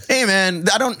 Jeez. Hey, man,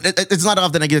 it's not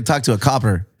often I get to talk to a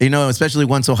copper, especially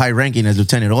one so high ranking as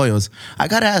Lieutenant Hoyos. I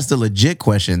got to ask the legit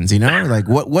questions, like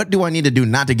what do I need to do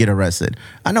not to get arrested?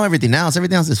 I know everything else.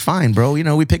 Everything else is fine, bro.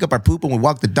 We pick up our poop and we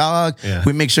walk the dog. Yeah.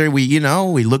 We make sure we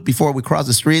look before we cross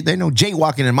the street. They know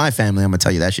jaywalking in my family. I'm going to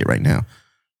tell you that shit right now.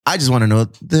 I just want to know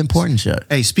the important shit.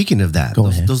 Hey, speaking of that,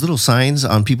 those little signs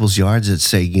on people's yards that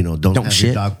say, don't have shit.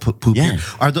 your dog poop. Yeah.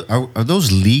 Are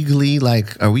those legally,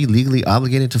 are we legally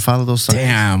obligated to follow those signs?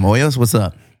 Damn, Hoyos, what's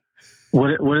up?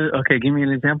 Okay, give me an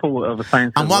example of a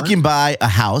sign. I'm walking by a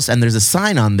house and there's a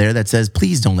sign on there that says,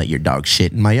 "Please don't let your dog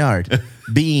shit in my yard."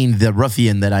 Being the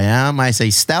ruffian that I am, I say,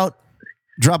 "Stout,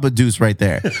 drop a deuce right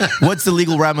there." What's the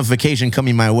legal ramification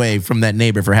coming my way from that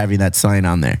neighbor for having that sign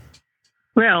on there?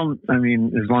 Well, I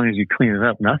mean, as long as you clean it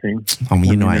up, nothing.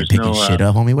 Homie, I ain't picking shit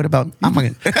up, homie. What about... I'm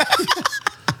fucking...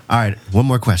 All right, one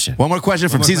more question.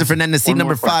 From Cesar Fernandez, seat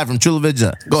number 5 from Chula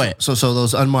Vista. Go ahead. So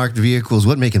those unmarked vehicles,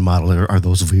 what make and model are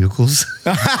those vehicles?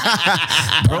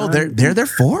 Bro, they're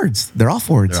Fords. They're all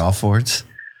Fords. They're all Fords?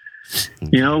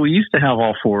 We used to have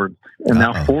all Fords, and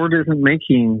now Ford isn't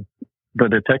making the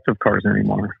detective cars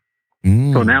anymore.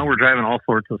 So now we're driving all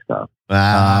sorts of stuff.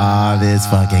 This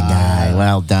fucking guy.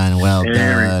 Well done.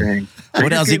 Everything.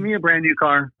 What else? Give me a brand new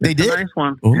car. They did? A nice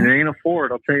one. Ooh. It ain't a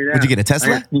Ford, I'll tell you that. Did you get a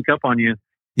Tesla? I sneak up on you.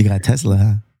 You got a Tesla,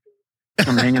 huh?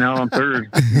 I'm hanging out on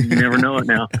 3rd. You never know it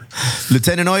now.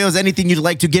 Lieutenant Hoyos, anything you'd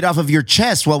like to get off of your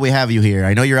chest while we have you here?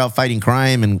 I know you're out fighting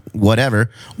crime and whatever.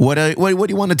 What do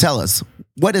you want to tell us?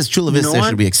 What does Chula Vista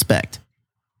should we expect?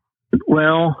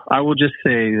 Well, I will just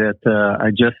say that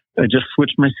I just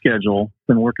switched my schedule.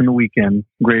 Been working the weekend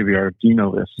graveyard. You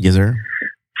know this. Yes, sir.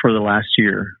 For the last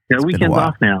year. Yeah, weekend's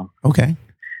off now. Okay.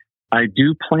 I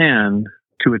do plan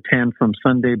to attend some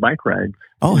Sunday bike rides.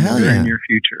 Oh, in hell the very yeah. near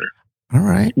future. All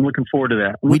right. I'm looking forward to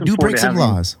that. We do break some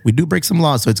laws. We do break some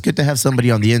laws. So it's good to have somebody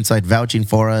on the inside vouching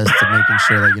for us, to making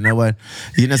sure that,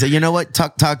 you know what,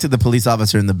 talk to the police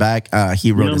officer in the back.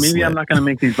 He wrote maybe slip. I'm not going to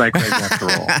make these bike rides after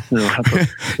all. We'll have to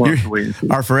wait and see.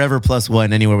 Our forever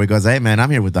 +1 anywhere we goes, hey man, I'm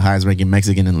here with the highest ranking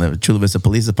Mexican in the Chula Vista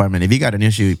Police Department. If you got an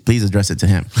issue, please address it to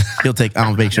him.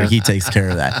 I'll make sure he takes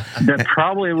care of that. That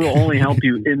probably will only help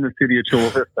you in the city of Chula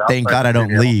Vista. Thank God I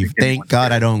don't leave. Thank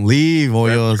God I don't leave,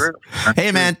 Hoyos.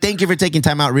 Hey man, thank you for taking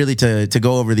time out really to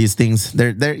go over these things.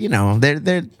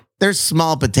 They're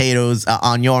small potatoes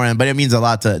on your end, but it means a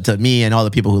lot to me and all the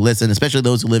people who listen, especially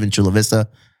those who live in Chula Vista.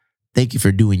 Thank you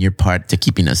for doing your part to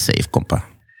keeping us safe, compa.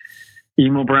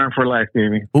 Emo Brown for life,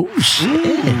 baby. Oh shit!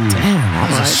 Damn,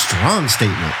 That's a strong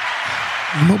statement.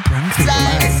 Emo Brown for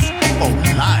life. Oh,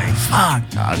 live. Fuck,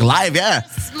 dog. Live, yeah.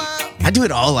 I do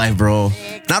it all live, bro.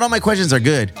 Not all my questions are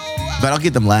good, but I'll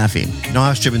get them laughing. No, I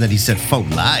was tripping that he said for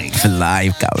life. For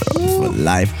life, cabrón. For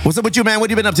life. What's up with you, man? What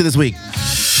have you been up to this week?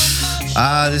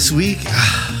 This week,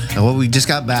 well, we just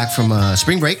got back from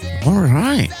spring break. All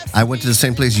right. I went to the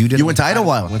same place you did. You went to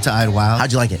Idlewild? Went to Idlewild.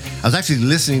 How'd you like it? I was actually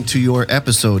listening to your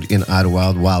episode in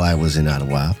Idlewild while I was in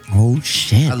Idlewild. Oh,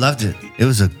 shit. I loved it. It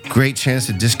was a great chance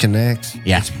to disconnect.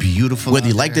 Yeah. It's beautiful. Whether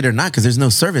you liked it or not, because there's no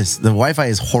service. The Wi-Fi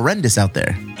is horrendous out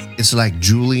there. It's like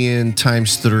Julian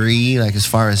times 3, like as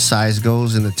far as size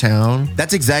goes in the town.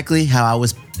 That's exactly how I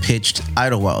was pitched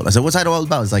Idlewild. I said, what's Idlewild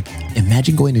about? It's like,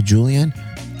 imagine going to Julian,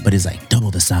 but it's like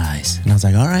double the size. And I was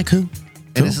like, all right, cool.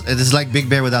 And it's like Big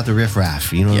Bear without the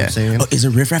riffraff. You know what I'm saying? Oh, is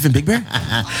there riffraff in Big Bear?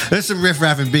 There's some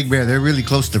riffraff in Big Bear. They're really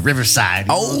close to Riverside.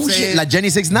 You know what I'm Oh, shit. saying? Like Jenny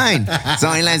 69.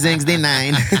 Soy la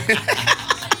 69.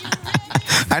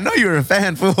 I know you're a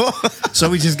fan, fool. So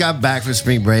we just got back from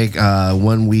spring break,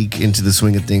 1 week into the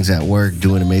swing of things at work,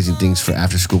 doing amazing things for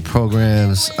after-school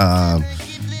programs,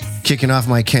 kicking off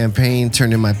my campaign,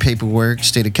 turning in my paperwork.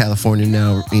 State of California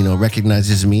now,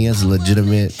 recognizes me as a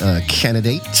legitimate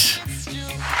candidate.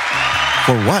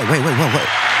 For what? Wait, what?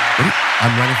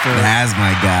 I'm running for. That's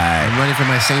my guy. I'm running for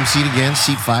my same seat again,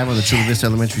 seat 5 on the Chula Vista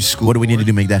Elementary School. What do we need to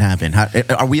do to make that happen?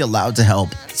 Are we allowed to help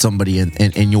somebody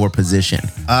in your position?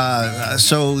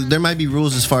 So there might be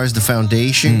rules as far as the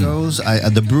foundation goes.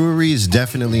 The brewery is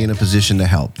definitely in a position to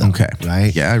help them, Okay.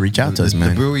 right? Yeah, reach out to us, man.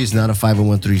 The brewery is not a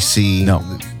 501(c)(3).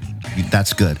 No.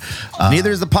 That's good.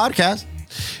 Neither is the podcast.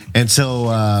 And so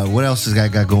what else has I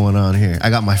got going on here?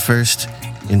 I got my first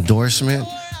endorsement.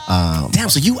 Damn,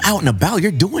 so you out and about,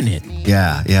 you're doing it.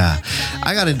 Yeah.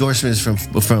 I got endorsements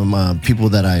from people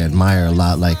that I admire a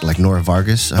lot, like Nora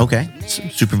Vargas. Okay.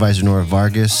 Supervisor Nora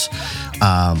Vargas.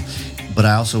 But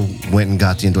I also went and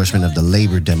got the endorsement of the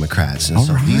Labor Democrats. And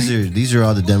so these are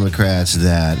all the Democrats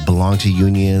that belong to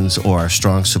unions or are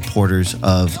strong supporters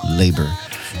of labor.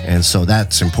 And so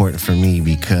that's important for me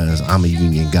because I'm a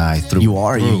union guy through. You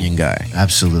are a union guy.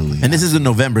 Absolutely. And this is in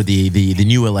November, the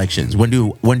new elections. When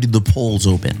do the polls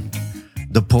open?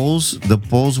 The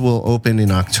polls will open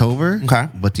in October. Okay.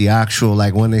 But the actual,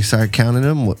 like when they start counting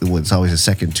them, it's always the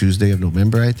second Tuesday of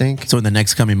November, I think. So in the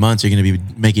next coming months, you're going to be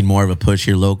making more of a push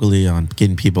here locally on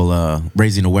getting people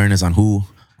raising awareness on who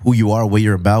you are, what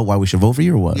you're about, why we should vote for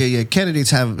you, or what? Yeah.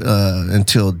 Candidates have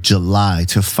until July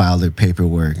to file their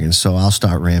paperwork. And so I'll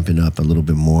start ramping up a little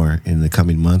bit more in the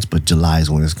coming months. But July is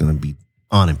when it's going to be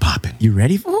on and popping. You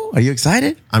ready, fool? Are you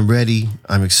excited? I'm ready.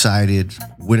 I'm excited.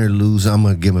 Win or lose, I'm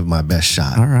going to give it my best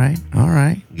shot. All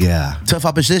right. Yeah. Tough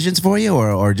oppositions for you,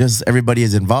 or just everybody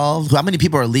is involved? How many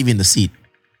people are leaving the seat?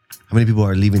 How many people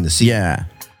are leaving the seat? Yeah.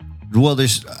 Well,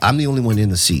 I'm the only one in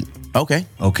the seat. Okay.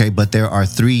 But there are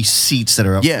 3 seats that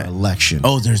are up for election.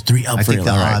 Oh, there's 3 up I for think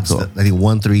the odds. Cool. I think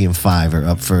 1, 3, and 5 are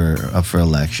up for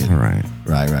election. All right.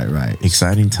 Right.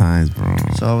 Exciting times, bro.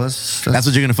 So that's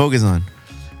what you're gonna focus on.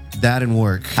 That and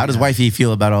work. How does wifey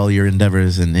feel about all your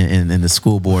endeavors in the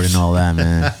school board and all that,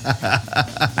 man?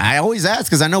 I always ask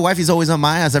because I know wifey's always on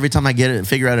my ass every time I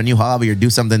figure out a new hobby or do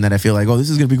something that I feel like, oh, this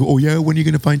is gonna be cool. Oh yeah, when are you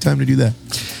gonna find time to do that?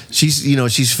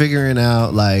 She's figuring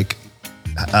out like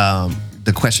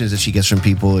the questions that she gets from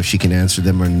people, if she can answer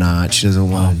them or not. She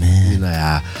doesn't want. Oh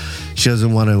man. She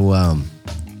doesn't want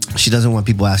to. She doesn't want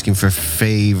people asking for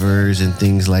favors and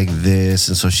things like this.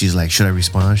 And so she's like, should I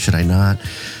respond? Should I not?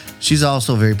 She's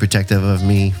also very protective of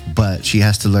me, but she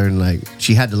had to learn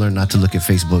not to look at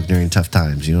Facebook during tough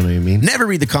times. You know what I mean? Never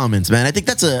read the comments, man. I think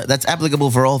that's applicable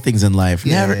for all things in life.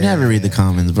 Never read the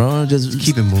comments, bro. Just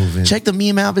keep it moving. Check the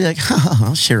meme out, be like,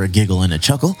 I'll share a giggle and a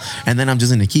chuckle, and then I'm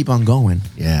just gonna keep on going.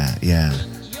 Yeah.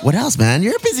 What else, man?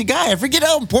 You're a busy guy. I forget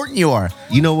how important you are.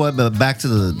 You know what? But back to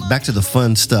the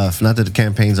fun stuff. Not that the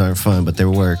campaigns aren't fun, but their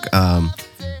work.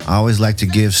 I always like to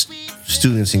give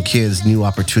students and kids new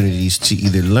opportunities to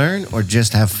either learn or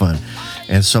just have fun.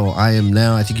 And so I am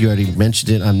now, I think you already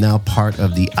mentioned it, I'm now part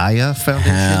of the AYA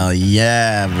Foundation. Hell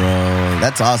yeah, bro.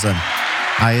 That's awesome.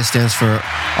 AYA stands for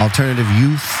Alternative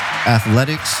Youth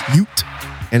Athletics.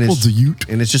 And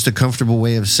it's just a comfortable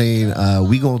way of saying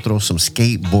we gonna throw some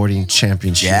skateboarding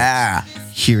championships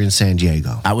here in San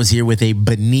Diego. I was here with a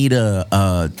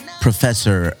Bonita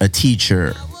professor, a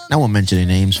teacher. I won't mention any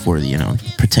names for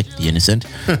protect the innocent,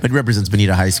 but he represents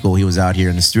Bonita High School. He was out here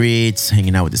in the streets,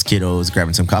 hanging out with his kiddos,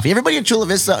 grabbing some coffee. Everybody in Chula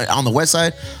Vista on the west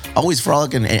side always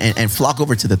frolic and flock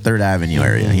over to the 3rd Avenue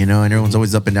area, and everyone's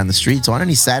always up and down the street. So on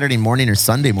any Saturday morning or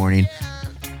Sunday morning,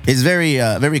 it's very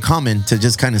very common to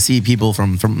just kind of see people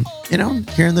from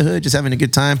here in the hood just having a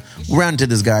good time. We ran into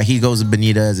this guy. He goes to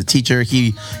Bonita as a teacher.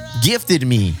 He gifted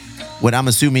me what I'm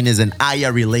assuming is an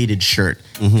AYA related shirt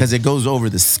because it goes over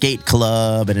the skate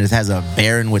club and it has a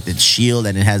Baron with its shield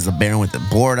and it has a Baron with the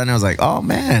board. And I was like, oh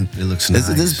man, it looks nice.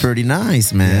 This is pretty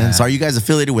nice, man. Yeah. So are you guys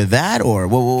affiliated with that or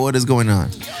what is going on?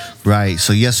 Right.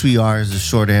 So yes, we are is the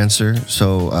short answer.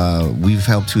 So we've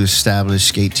helped to establish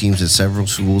skate teams at several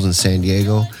schools in San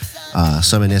Diego.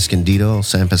 Some in Escondido,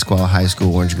 San Pasqual High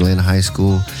School, Orange Glen High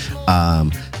School.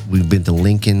 We've been to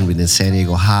Lincoln, we've been to San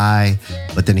Diego High,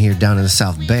 but then here down in the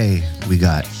South Bay, we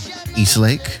got East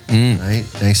Lake, right?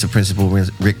 Thanks to Principal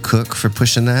Rick Cook for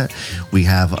pushing that. We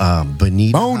have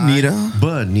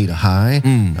Bonita High.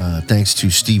 Thanks to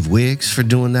Steve Wiggs for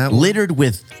doing that. Littered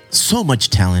with so much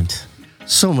talent.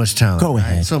 So much talent. Go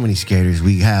ahead. Right? So many skaters.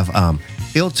 We have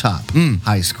Hilltop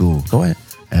High School. Go ahead.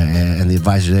 And the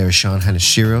advisor there is Sean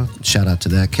Hanashiro. Shout out to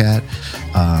that cat.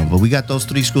 But we got those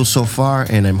 3 schools so far,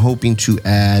 and I'm hoping to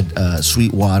add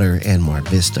Sweetwater and Mar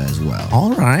Vista as well.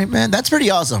 All right, man. That's pretty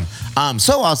awesome.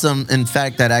 So awesome, in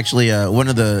fact, that actually one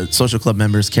of the social club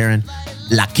members, Karen,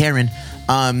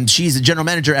 she's a general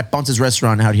manager at Ponce's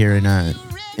Restaurant out here in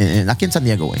San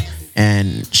Diego way.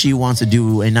 And she wants to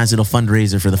do a nice little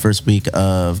fundraiser for the first week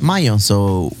of Mayo.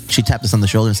 So she tapped us on the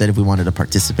shoulder and said if we wanted to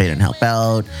participate and help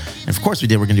out. And of course we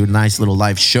did. We're going to do a nice little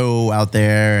live show out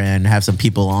there and have some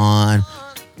people on.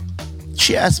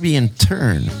 She asked me in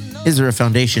turn, is there a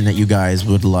foundation that you guys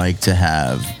would like to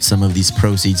have some of these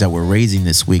proceeds that we're raising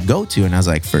this week go to? And I was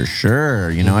like, for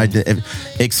sure.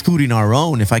 Excluding our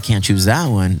own, if I can't choose that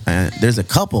one, there's a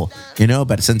couple,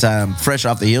 but since I'm fresh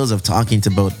off the heels of talking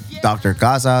to both Dr.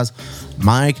 Casas,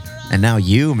 Mike, and now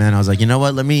you, man, I was like, you know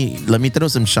what? Let me throw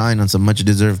some shine on some much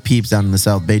deserved peeps down in the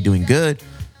South Bay doing good.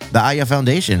 The AYA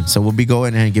Foundation. So we'll be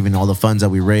going and giving all the funds that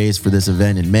we raised for this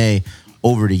event in May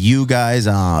over to you guys.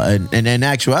 And in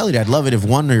actuality, I'd love it if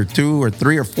 1 or 2 or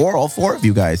 3 or 4, all 4 of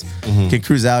you guys can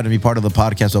cruise out and be part of the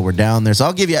podcast while we're down there. So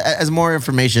I'll give you, as more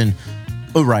information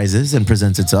arises and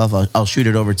presents itself, I'll shoot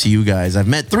it over to you guys. I've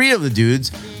met 3 of the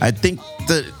dudes. I think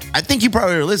you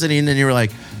probably were listening and you were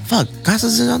like, fuck,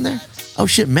 Casas is on there? Oh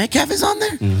shit, Metcalf is on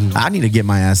there? I need to get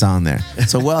my ass on there.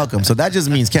 So welcome. So that just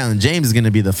means Callan James is going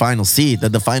to be the final seat,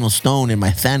 the final stone in my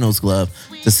Thanos glove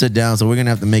to sit down. So we're going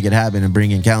to have to make it happen and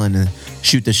bring in Callan to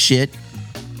shoot the shit.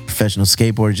 Professional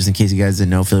skateboarder, just in case you guys didn't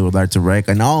know, Philly with Art to Rec,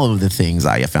 and all of the things,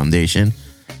 AYA Foundation.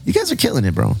 You guys are killing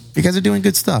it, bro. You guys are doing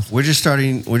good stuff. We're just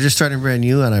starting brand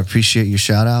new, and I appreciate your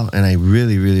shout out, and I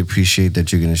really, really appreciate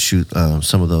that you're going to shoot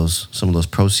some of those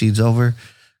proceeds over.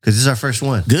 Because this is our first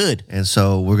one. Good. And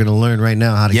so we're going to learn right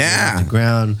now how to get it off the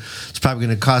ground. It's probably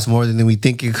going to cost more than we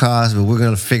think it costs, but we're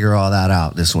going to figure all that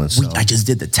out this one. So. I just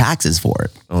did the taxes for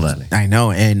it. Hold on. I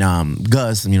know. And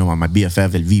Gus, my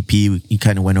BFF at VP, he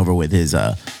kind of went over with his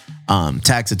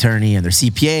tax attorney and their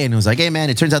CPA, and it was like, hey, man,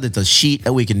 it turns out it's a sheet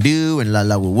that we can do, and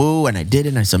woo. And I did it,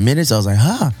 and I submitted. So I was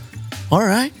like, all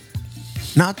right.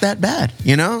 Not that bad,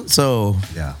 So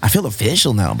yeah. I feel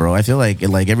official now, bro. I feel like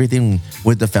everything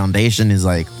with the foundation is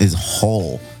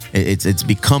whole. It's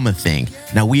become a thing.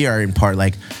 Now we are in part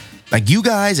like you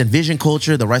guys and Vision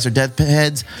Culture, the Ricer Death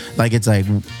Heads. It's like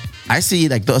I see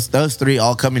those 3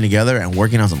 all coming together and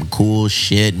working on some cool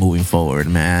shit moving forward,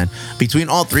 man. Between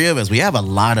all 3 of us, we have a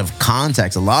lot of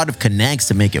contacts, a lot of connects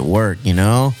to make it work,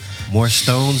 More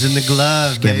stones in the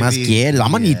glove, baby.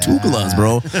 I'm going to need 2 gloves,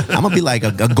 bro. I'm going to be like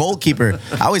a goalkeeper.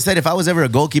 I always said if I was ever a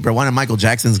goalkeeper, I wanted Michael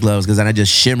Jackson's gloves because then I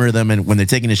just shimmer them and when they're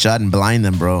taking a shot and blind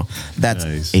them, bro. That's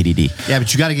nice. ADD. Yeah,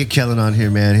 but you got to get Kellen on here,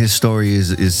 man. His story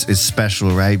is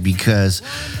special, right? Because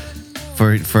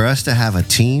for us to have a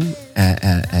team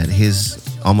at his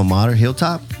alma mater,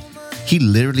 Hilltop, he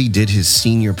literally did his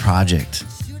senior project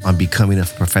on becoming a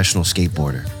professional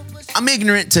skateboarder. I'm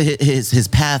ignorant to his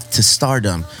path to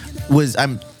stardom.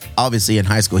 I'm obviously in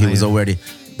high school. He was already,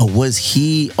 but was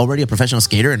he already a professional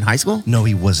skater in high school? No,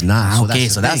 he was not. Okay,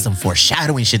 so that's some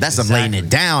foreshadowing shit. That's some laying it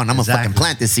down. I'm gonna fucking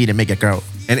plant this seed and make it grow.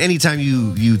 And anytime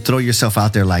you throw yourself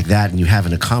out there like that and you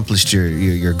haven't accomplished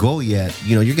your goal yet,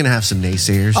 you're going to have some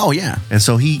naysayers. Oh, yeah. And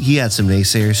so he had some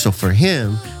naysayers. So for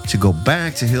him to go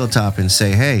back to Hilltop and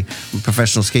say, hey, I'm a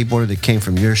professional skateboarder that came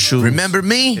from your shoes. Remember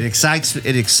me? It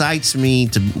excites me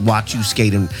to watch you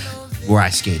skate where I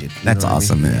skated. That's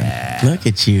awesome, man. Yeah. Look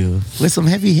at you. With some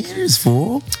heavy hitters,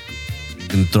 fool.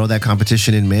 And throw that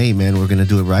competition in May, man. We're gonna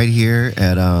do it right here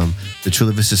at the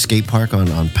Chula Vista Skate Park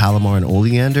on Palomar and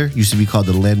Oleander. Used to be called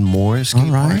the Len Moore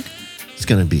Skate Park. It's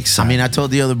gonna be exciting. I mean, I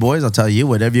told the other boys, I'll tell you,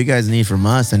 whatever you guys need from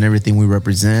us and everything we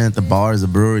represent, the bars, the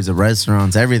breweries, the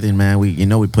restaurants, everything, man.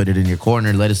 We put it in your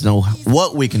corner. Let us know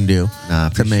what we can do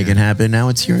to make it happen. Now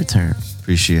it's your turn.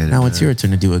 Appreciate it. Now it's your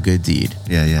turn to do a good deed.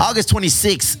 Yeah. August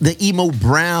 26th, the Emo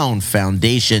Brown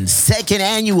Foundation second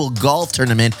annual golf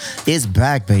tournament is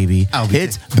back, baby.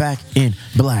 It's back in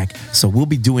black. So we'll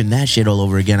be doing that shit all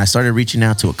over again. I started reaching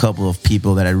out to a couple of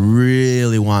people that I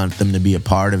really want them to be a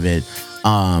part of it.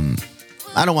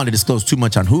 I don't want to disclose too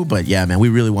much on who, but yeah, man, we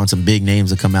really want some big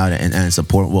names to come out and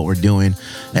support what we're doing.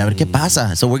 ¿Qué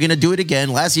pasa? So we're going to do it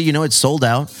again. Last year, it sold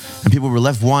out and people were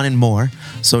left wanting more.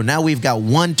 So now we've got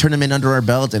one tournament under our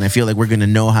belt, and I feel like we're going to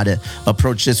know how to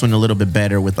approach this one a little bit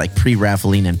better with like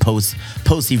pre-raffling and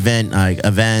post-event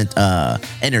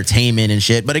entertainment and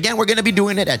shit. But again, we're going to be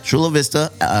doing it at Chula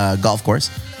Vista Golf Course.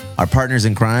 Our partners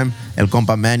in crime, El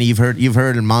Compa Manny. You've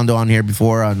heard Armando on here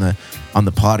before on the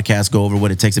podcast go over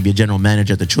what it takes to be a general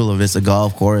manager at the Chula Vista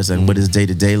Golf Course and what his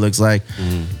day-to-day looks like.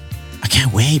 I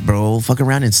can't wait, bro. Fuck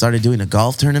around and started doing a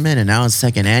golf tournament, and now it's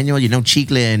second annual.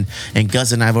 Chicle and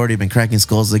Gus and I have already been cracking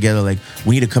skulls together. Like,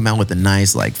 we need to come out with a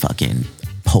nice, like, fucking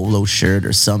polo shirt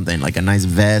or something, like a nice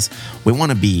vest. We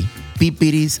want to be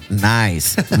beep-beaties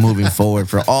nice moving forward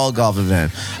for all golf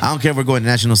events. I don't care if we're going to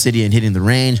National City and hitting the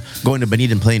range, going to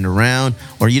Bonita and playing around,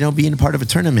 or, being a part of a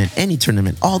tournament, any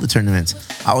tournament, all the tournaments.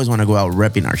 I always want to go out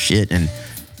repping our shit, and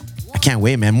I can't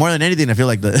wait, man. More than anything, I feel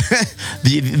like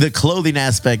the clothing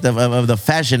aspect of the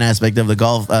fashion aspect of the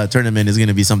golf tournament is going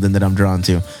to be something that I'm drawn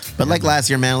to. But like last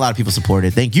year, man, a lot of people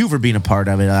supported. Thank you for being a part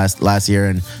of it last year,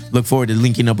 and look forward to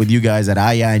linking up with you guys at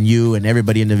Aya and you and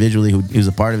everybody individually who's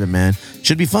a part of it, man.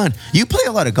 Should be fun. You play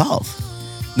a lot of golf.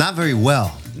 Not very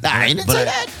well. I didn't say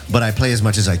that. But I play as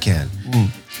much as I can.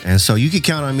 And so you can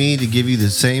count on me to give you the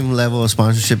same level of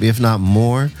sponsorship, if not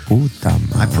more.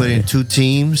 I put in 2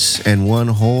 teams and 1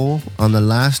 hole on the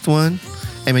last one.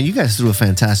 Hey, man, you guys threw a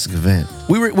fantastic event.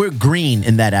 We're green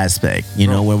in that aspect,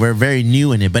 where we're very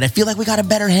new in it. But I feel like we got a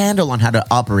better handle on how to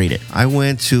operate it. I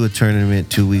went to a tournament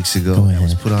 2 weeks ago. It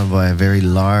was put on by a very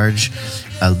large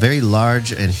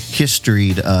and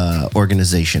historied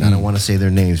organization. I don't want to say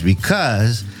their names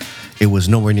because it was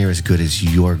nowhere near as good as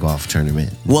your golf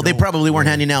tournament. Well, they probably weren't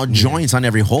handing out joints on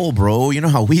every hole, bro. You know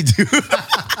how we do.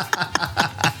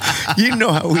 You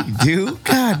know how we do.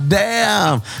 God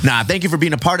damn. Nah, thank you for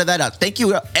being a part of that. Thank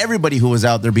you, everybody who was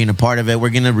out there being a part of it.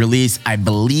 We're going to release, I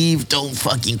believe, don't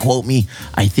fucking quote me,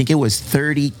 I think it was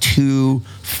 32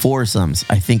 foursomes.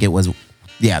 I think it was,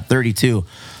 32.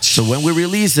 So when we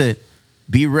release it,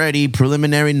 be ready.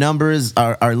 Preliminary numbers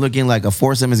are looking like a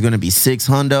foursome is going to be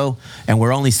 $600, and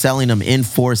we're only selling them in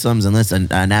foursomes unless an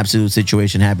absolute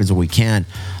situation happens where we can't.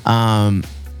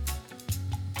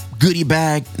 Goodie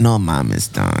bag, no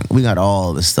mames, dog. We got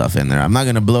all the stuff in there. I'm not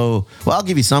gonna blow. Well, I'll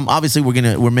give you some. Obviously,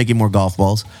 we're making more golf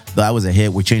balls. That was a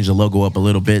hit. We changed the logo up a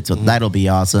little bit, so that'll be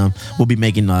awesome. We'll be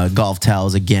making golf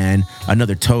towels again.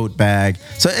 Another tote bag.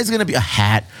 So it's gonna be a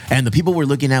hat. And the people we're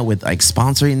looking at with like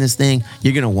sponsoring this thing,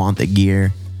 you're gonna want the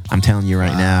gear. I'm telling you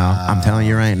right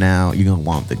now. You're gonna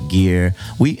want the gear.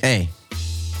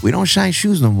 We don't shine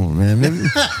shoes no more, man.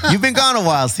 You've been gone a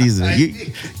while, Caesar.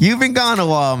 You've been gone a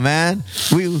while, man.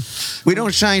 We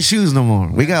don't shine shoes no more.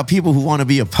 We got people who want to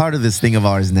be a part of this thing of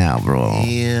ours now, bro.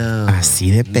 Yeah.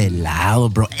 Así de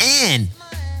pelado, bro.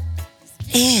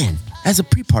 And as a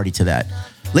pre-party to that,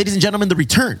 ladies and gentlemen, the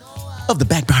return of the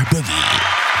Backyard Boogie.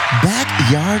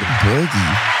 Backyard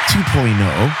Boogie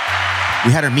 2.0.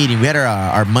 We had our meeting. We had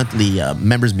our monthly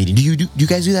members meeting. Do you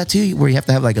guys do that too? Where you have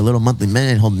to have like a little monthly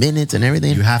minute, hold minutes and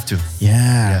everything? You have to.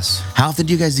 Yeah. Yes. How often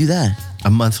do you guys do that?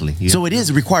 A monthly. Yeah. So it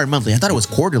is required monthly. I thought it was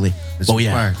quarterly. It's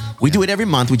required. We do it every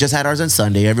month. We just had ours on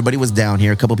Sunday. Everybody was down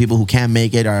here. A couple people who can't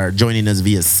make it are joining us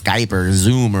via Skype or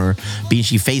Zoom or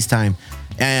Beachy FaceTime.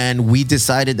 And we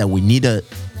decided that we need to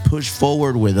push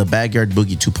forward with a Backyard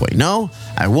Boogie 2.0.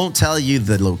 I won't tell you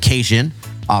the location,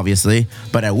 obviously,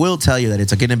 but I will tell you that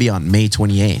it's going to be on May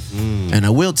 28th. And I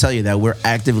will tell you that we're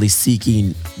actively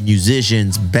seeking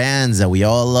musicians, bands that we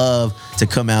all love to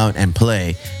come out and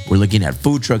play. We're looking at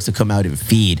food trucks to come out and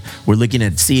feed. We're looking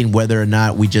at seeing whether or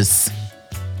not we just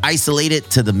isolate it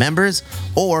to the members,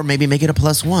 or maybe make it a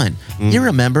 +1. You're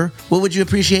a member. What would you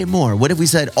appreciate more? What if we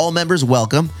said all members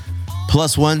welcome,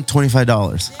 +1,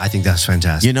 $25? I think that's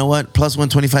fantastic. You know what? +1,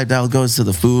 $25 goes to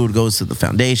the food, goes to the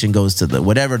foundation, goes to the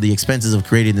whatever, the expenses of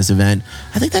creating this event.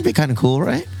 I think that'd be kind of cool,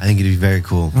 right? I think it'd be very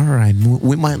cool. All right,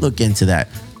 we might look into that.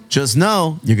 Just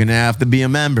know you're going to have to be a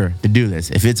member to do this.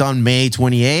 If it's on May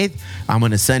 28th, I'm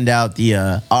going to send out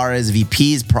the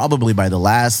RSVPs probably by the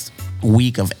last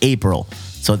week of April.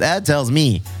 So that tells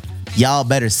me y'all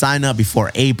better sign up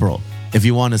before April if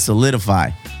you want to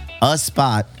solidify a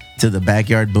spot to the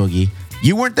Backyard Boogie.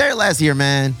 You weren't there last year,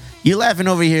 man. You laughing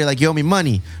over here like you owe me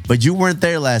money, but you weren't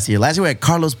there last year. Last year we had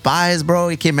Carlos Baez, bro.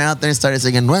 He came out there and started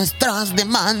singing Nuestras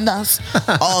Demandas,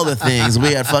 all the things.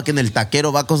 We had fucking El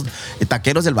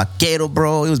Taqueros El Vaquero,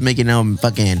 bro. He was making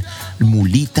fucking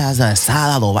mulitas,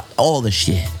 asada, all the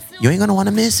shit. You ain't gonna want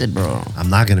to miss it, bro.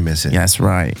 I'm not gonna miss it. Yeah, that's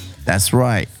right. That's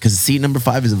right. Because seat number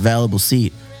 5 is a valuable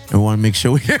seat. And we want to make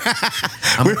sure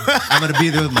I'm gonna be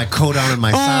there with my coat on and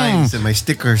my signs and my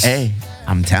stickers. Hey,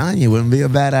 I'm telling you, it wouldn't be a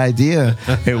bad idea.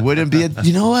 It wouldn't be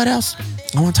you know what else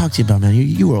I want to talk to you about, man?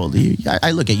 You were older.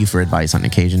 I look at you for advice on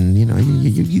occasion. You know,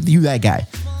 you that guy.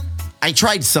 I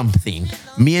tried something.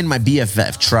 Me and my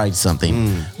BFF tried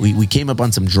something. We came up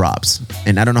on some drops,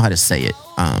 and I don't know how to say it.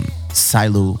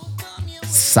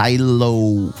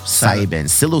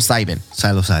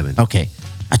 Psilocybin. Okay,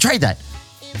 I tried that.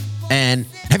 And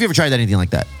have you ever tried anything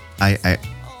like that? I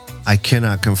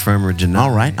cannot confirm or deny.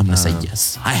 All right, I'm gonna say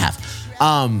yes. I have.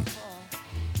 I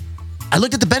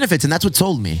looked at the benefits, and that's what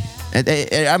sold me.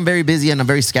 I'm very busy and I'm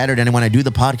very scattered, and when I do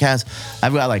the podcast,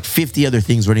 I've got like 50 other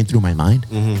things running through my mind.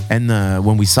 And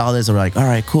when we saw this, we're like, all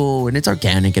right, cool, and it's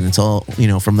organic and it's all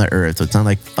from the earth, so it's not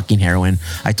like fucking heroin.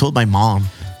 I told my mom.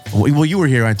 Well, you were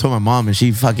here. I told my mom, and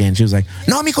she was like,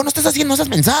 "No, mijo, no estás haciendo esas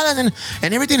mensadas, and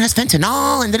everything has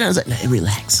fentanyl." And then I was like, "Hey,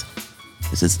 relax.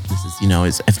 This is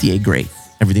it's FDA grade.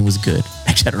 Everything was good.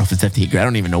 Actually, I don't know if it's FDA grade. I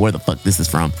don't even know where the fuck this is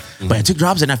from. But I took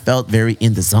drops, and I felt very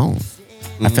in the zone.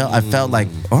 I felt like,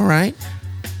 all right.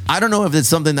 I don't know if it's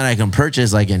something that I can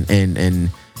purchase like in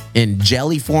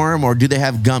jelly form, or do they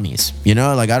have gummies?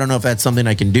 I don't know if that's something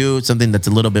I can do, something that's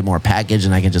a little bit more packaged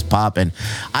and I can just pop. And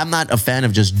I'm not a fan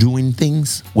of just doing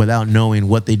things without knowing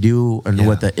what they do and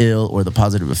what the ill or the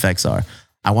positive effects are.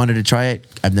 I wanted to try it.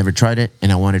 I've never tried it,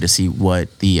 and I wanted to see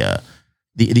what the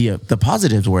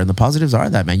positives were. And the positives are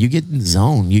that, man, you get in the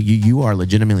zone. You are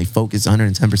legitimately focused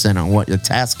 110% on what the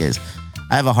task is.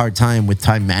 I have a hard time with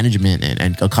time management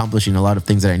and accomplishing a lot of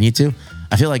things that I need to.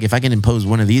 I feel like if I can impose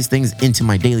one of these things into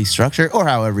my daily structure, or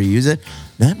however you use it,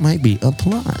 that might be a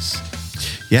plus.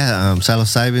 Yeah,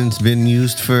 psilocybin's been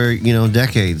used for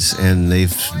decades, and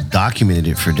they've documented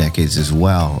it for decades as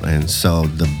well. And so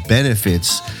the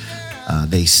benefits,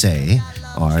 they say,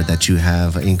 are that you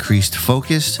have increased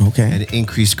focus and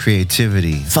increased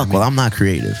creativity. Well, I'm not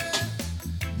creative.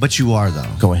 But you are, though.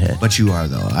 Go ahead. But you are,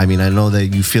 though. I mean, I know that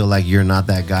you feel like you're not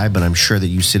that guy, but I'm sure that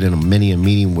you sit in many a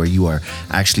meeting where you are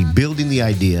actually building the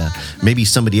idea. Maybe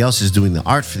somebody else is doing the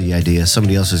art for the idea.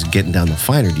 Somebody else is getting down the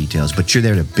finer details, but you're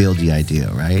there to build the idea,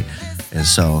 right? And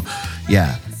so,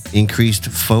 yeah, increased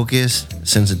focus,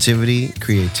 sensitivity,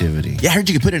 creativity. Yeah, I heard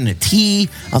you could put it in a tea.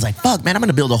 I was like, fuck, man, I'm going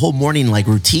to build a whole morning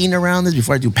routine around this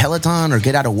before I do Peloton or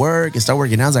get out of work and start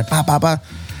working out. I was like, pa.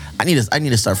 I need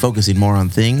to start focusing more on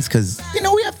things because,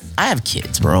 I have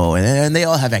kids, bro, and they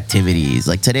all have activities.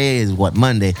 Like today is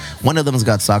Monday. One of them's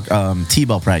got soccer,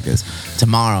 t-ball practice.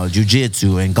 Tomorrow,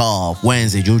 jiu-jitsu and golf.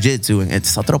 Wednesday, jiu-jitsu, and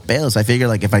it's otro pedo. So I figure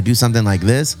like if I do something like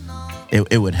this,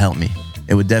 it would help me.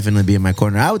 It would definitely be in my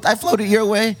corner. I floated your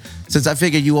way since I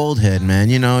figured you old head, man.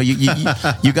 You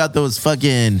got those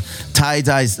fucking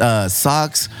tie-dye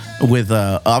socks with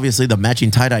obviously the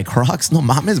matching tie-dye Crocs. No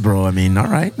mames, bro. I mean, all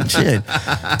right, shit.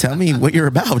 Tell me what you're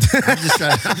about.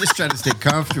 I'm just trying to stay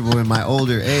comfortable in my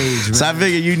older age, man. So I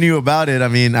figured you knew about it. I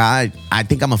mean, I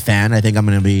think I'm a fan. I think I'm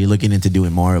gonna be looking into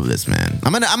doing more of this, man.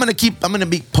 I'm gonna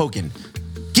be poking.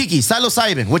 Kiki,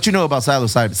 psilocybin. What you know about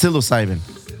psilocybin?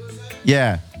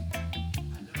 Yeah.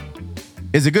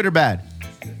 Is it good or bad?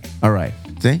 All right.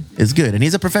 See? It's good. And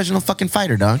he's a professional fucking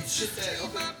fighter, dog.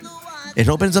 It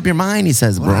opens up your mind, he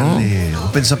says, bro. It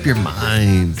opens up your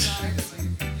mind.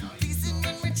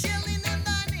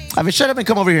 I mean, shut up and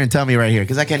come over here and tell me right here,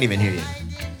 because I can't even hear you.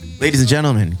 Ladies and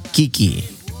gentlemen, Kiki,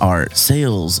 our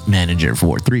sales manager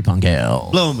for 3 Punk Ale.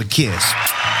 Blow him a kiss.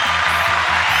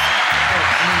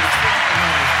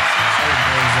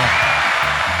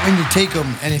 When you take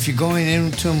them, and if you're going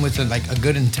into them with a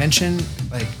good intention,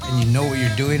 and you know what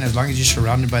you're doing, as long as you're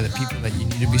surrounded by the people that you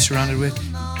need to be surrounded with,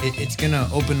 it's gonna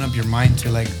open up your mind to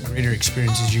greater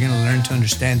experiences. You're gonna learn to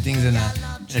understand things in a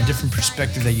in a different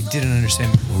perspective that you didn't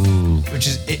understand before. Which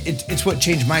is, it's what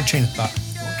changed my train of thought.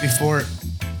 Before,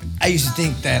 I used to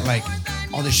think that like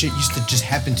all this shit used to just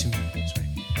happen to me.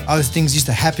 All these things used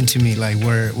to happen to me, like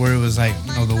where it was like,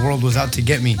 you know, the world was out to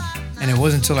get me. And it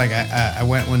wasn't until like I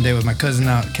went one day with my cousin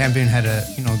out camping, had a,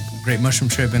 you know, great mushroom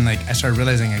trip, and like I started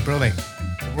realizing, like, bro, like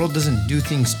the world doesn't do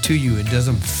things to you, it does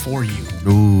them for you.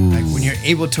 Like when you're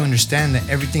able to understand that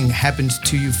everything happens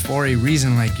to you for a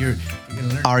reason, like you're gonna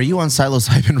learn. Are you on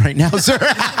psilocybin right now, sir?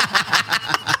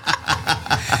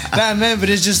 Nah, man, but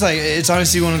it's just like, it's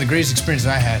honestly one of the greatest experiences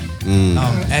I had.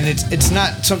 And it's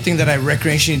not something that I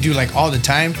recreationally do like all the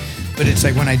time, but it's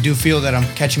like when I do feel that I'm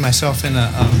catching myself in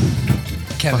a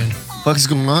Kevin. What is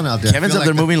going on out there? Kevin's up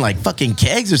there moving like fucking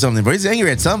kegs or something, bro. He's angry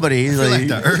at somebody. He's like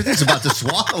the earth is about to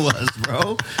swallow us,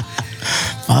 bro.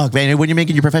 Fuck, man. When you're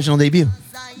making your professional debut?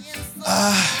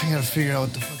 I gotta figure out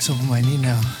what the fuck's up with my knee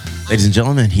now. Ladies and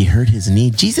gentlemen, he hurt his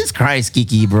knee. Jesus Christ,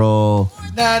 Kiki, bro.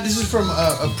 Nah, this is from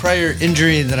a prior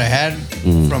injury that I had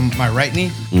from my right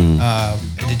knee.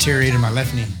 It deteriorated my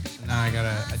left knee. So now I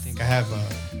think I have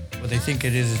what they think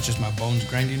it is just my bones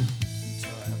grinding.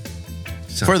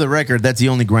 For the record, that's the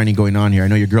only grinding going on here. I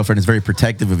know your girlfriend is very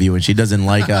protective of you, and she doesn't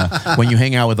like when you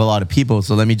hang out with a lot of people.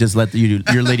 So let me just let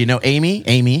your lady know. Amy,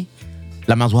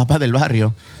 la más guapa del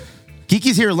barrio.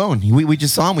 Kiki's here alone. We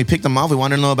just saw him. We picked him off. We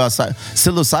wanted to know about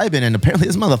psilocybin, and apparently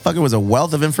this motherfucker was a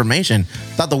wealth of information.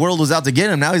 Thought the world was out to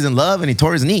get him. Now he's in love, and he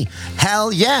tore his knee.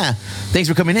 Hell yeah. Thanks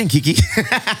for coming in, Kiki.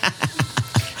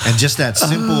 And just that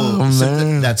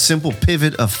simple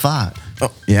pivot of thought.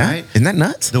 Oh, yeah? Right? Isn't that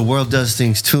nuts? The world does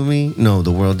things to me. No,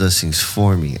 the world does things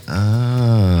for me.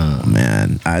 Oh,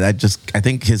 man. I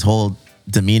think his whole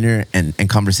demeanor and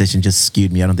conversation just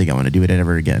skewed me. I don't think I want to do it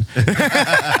ever again.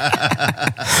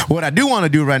 What I do want to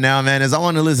do right now, man, is I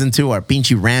want to listen to our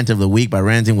Pinchy Rant of the Week by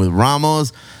Ranting with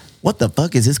Ramos. What the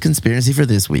fuck is his conspiracy for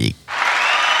this week?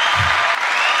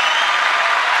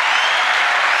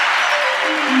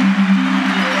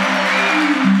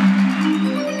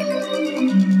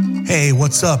 Hey,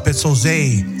 what's up? It's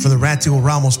Jose for the Ranting with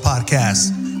Ramos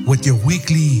podcast with your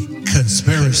weekly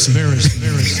conspiracy.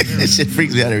 This shit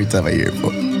freaks me out every time I hear it.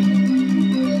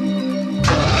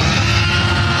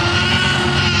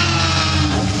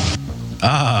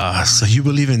 So you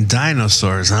believe in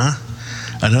dinosaurs, huh?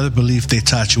 Another belief they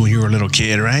taught you when you were a little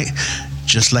kid, right?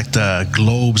 Just like the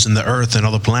globes and the earth and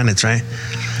all the planets, right?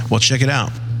 Well, check it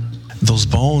out. Those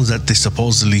bones that they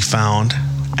supposedly found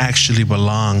actually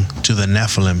belong to the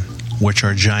Nephilim, which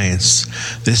are giants.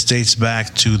 This dates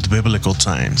back to the biblical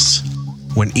times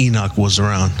when Enoch was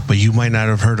around. But you might not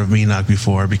have heard of Enoch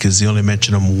before because they only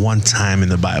mention him one time in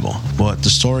the Bible. But the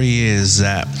story is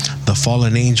that the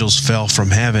fallen angels fell from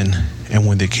heaven, and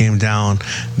when they came down,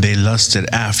 they lusted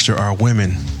after our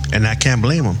women. And I can't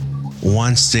blame them.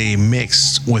 Once they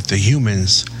mixed with the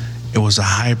humans, it was a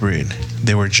hybrid.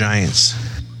 They were giants.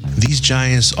 These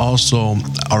giants also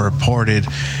are reported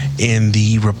in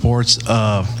the reports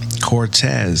of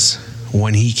Cortez.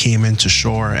 When he came into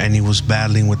shore and he was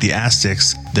battling with the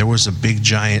Aztecs, there was a big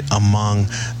giant among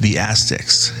the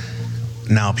Aztecs.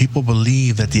 Now, people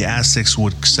believe that the Aztecs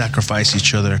would sacrifice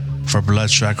each other for blood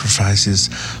sacrifices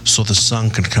so the sun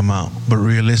could come out. But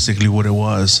realistically, what it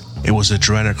was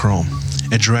adrenochrome.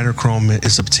 Adrenochrome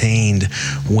is obtained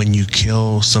when you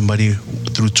kill somebody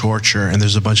through torture, and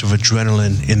there's a bunch of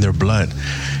adrenaline in their blood.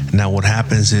 Now what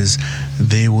happens is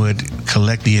they would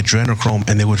collect the adrenochrome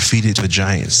and they would feed it to the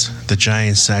giants. The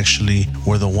giants actually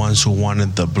were the ones who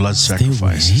wanted the blood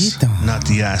sacrifices, not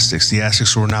the Aztecs. The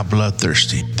Aztecs were not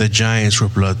bloodthirsty. The giants were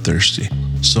bloodthirsty.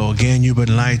 So again, you've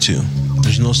been lied to.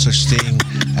 There's no such thing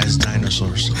as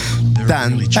dinosaurs. They're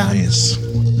really giants.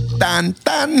 Dun,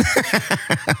 dun.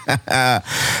 That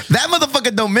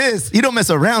motherfucker don't miss. He don't mess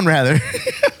around, rather.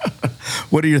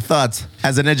 What are your thoughts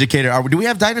as an educator? Do we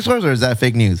have dinosaurs, or is that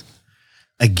fake news?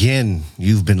 Again,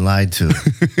 you've been lied to.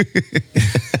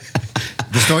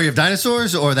 The story of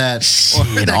dinosaurs, or that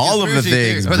all of the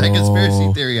things, or that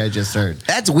conspiracy theory I just heard.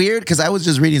 That's weird because I was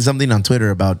just reading something on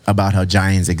Twitter about how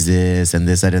giants exist and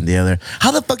this, that, and the other. How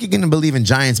the fuck are you gonna believe in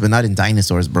giants but not in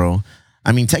dinosaurs, bro?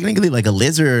 I mean, technically, like a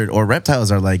lizard or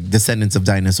reptiles are like descendants of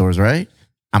dinosaurs, right?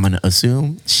 I'm gonna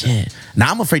assume. Shit. Now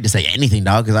I'm afraid to say anything,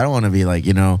 dog, because I don't want to be like,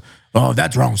 oh,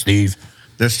 that's wrong, Steve.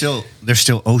 There's still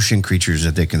ocean creatures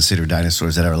that they consider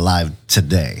dinosaurs that are alive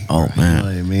today. Oh, right? man. You know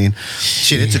what I mean?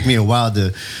 Shit, it took me a while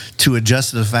to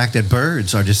adjust to the fact that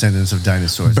birds are descendants of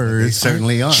dinosaurs. Birds they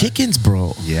certainly are. Chickens,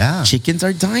 bro. Yeah. Chickens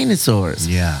are dinosaurs.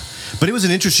 Yeah. But it was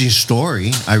an interesting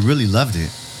story. I really loved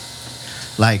it.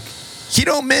 Like, he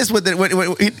don't miss with it.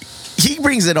 He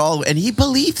brings it all, and he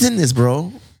believes in this,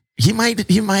 bro. He might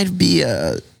be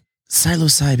a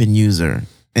psilocybin user.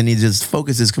 and he just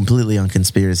focuses completely on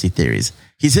conspiracy theories.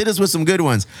 He's hit us with some good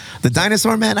ones. The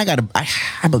dinosaur man, I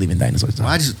believe in dinosaurs.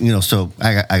 Well, so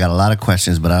I got a lot of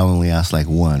questions, but I only asked like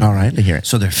one. All right, let's hear it.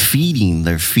 So they're feeding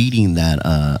that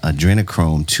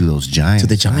adrenochrome to those giants. To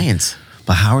the giants.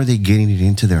 But how are they getting it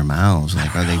into their mouths?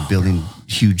 Like, are they building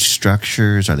huge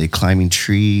structures? Are they climbing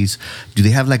trees? Do they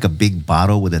have like a big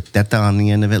bottle with a teta on the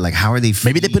end of it? Like, how are they?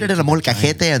 Maybe they put it in a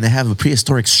molcajete and they have a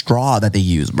prehistoric straw that they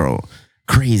use, bro.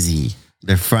 Crazy.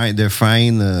 They're frying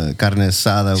the carne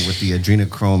asada with the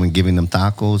adrenochrome and giving them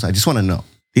tacos. I just want to know.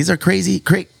 These are crazy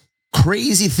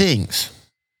things.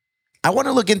 I want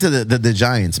to look into the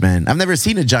giants, man. I've never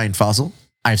seen a giant fossil.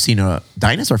 I've seen a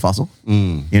dinosaur fossil.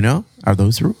 You know, are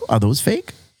those true? Are those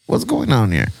fake? What's going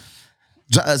on here?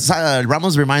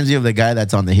 Ramos reminds me of the guy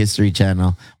that's on the History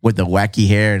Channel with the wacky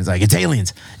hair, and it's like, it's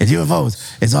aliens, it's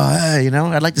UFOs, it's all, you know.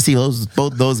 I'd like to see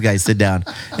both those guys sit down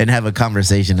and have a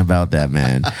conversation about that,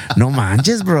 man. No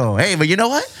manches, bro. Hey, but you know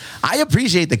what? I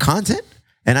appreciate the content,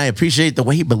 and I appreciate the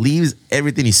way he believes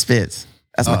everything he spits.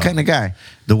 That's my kind of guy.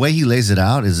 The way he lays it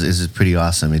out is pretty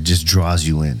awesome. It just draws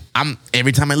you in.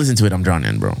 Every time I listen to it, I'm drawn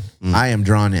in, bro. I am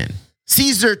drawn in.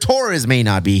 Cesar Torres may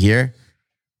not be here,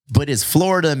 but his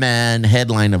Florida man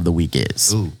headline of the week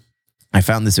is. Ooh. I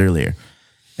found this earlier,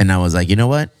 and I was like, you know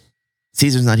what?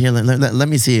 Caesar's not here. Let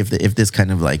me see if this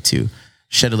kind of like to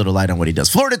shed a little light on what he does.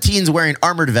 Florida teens wearing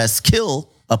armored vests kill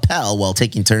a pal while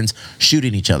taking turns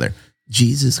shooting each other.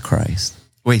 Jesus Christ.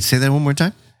 Wait, say that one more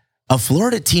time. A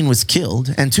Florida teen was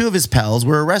killed, and 2 of his pals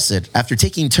were arrested after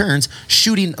taking turns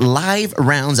shooting live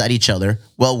rounds at each other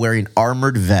while wearing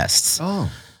armored vests.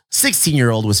 Oh.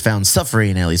 16-year-old was found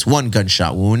suffering at least 1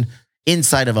 gunshot wound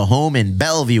inside of a home in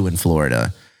Bellevue in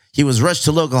Florida. He was rushed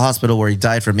to local hospital where he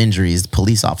died from injuries,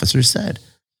 police officers said.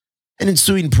 An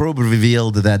ensuing probe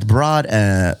revealed that Broad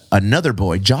and another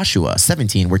boy, Joshua,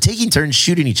 17, were taking turns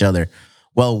shooting each other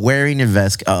while wearing a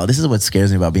vest. Oh, this is what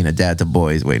scares me about being a dad to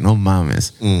boys. Wait, no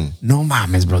mames. No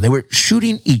mames, bro. They were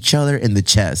shooting each other in the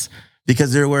chest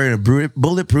because they were wearing a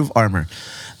bulletproof armor.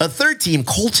 A third team,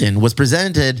 Colton, was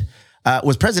present at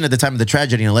the time of the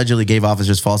tragedy and allegedly gave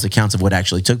officers false accounts of what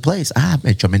actually took place.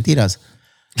 Hecho mentiras.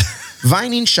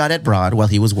 Vining shot at Broad while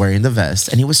he was wearing the vest,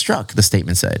 and he was struck, the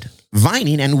statement said.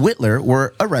 Vining and Whitler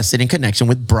were arrested in connection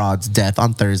with Broad's death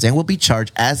on Thursday and will be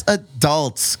charged as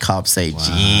adults, cops say. Wow.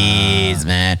 Jeez,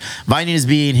 man. Vining is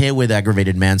being hit with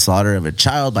aggravated manslaughter of a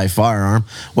child by firearm,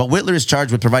 while Whitler is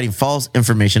charged with providing false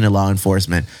information to law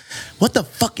enforcement. What the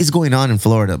fuck is going on in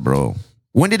Florida, bro?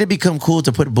 When did it become cool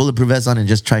to put a bulletproof vest on and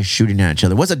just try shooting at each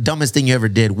other? What's the dumbest thing you ever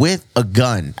did with a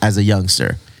gun as a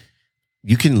youngster?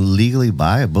 You can legally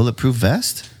buy a bulletproof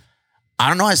vest? I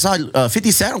don't know. I saw 50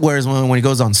 Cent wears one when he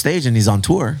goes on stage and he's on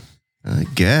tour. I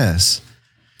guess.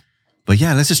 But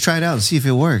yeah, let's just try it out and see if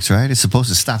it works, right? It's supposed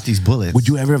to stop these bullets. Would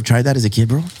you ever have tried that as a kid,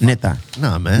 bro? Neta.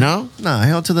 Nah, man. No? Nah,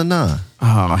 hell to the nah.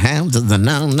 Oh, hell to the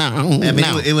no. I mean,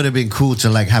 it would have been cool to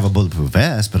like have a bulletproof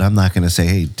vest, but I'm not going to say,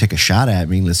 hey, take a shot at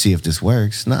me. Let's see if this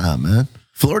works. Nah, man.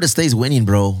 Florida stays winning,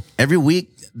 bro. Every week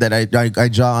that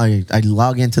I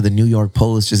log into the New York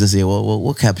Post just to see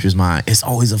what captures my eye. It's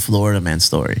always a Florida man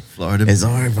story. Florida It's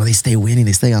man. always, bro. They stay winning.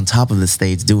 They stay on top of the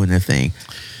states doing their thing.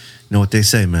 You know what they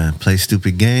say, man? Play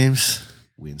stupid games,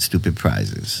 win stupid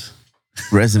prizes.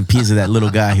 Rest in peace of that little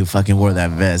guy who fucking wore that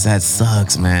vest. That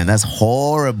sucks, man. That's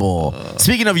horrible.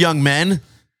 Speaking of young men,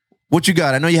 what you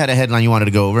got? I know you had a headline you wanted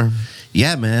to go over.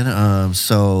 Yeah, man.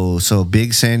 So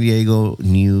big San Diego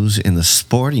news in the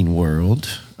sporting world.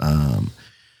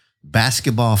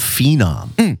 Basketball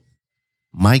phenom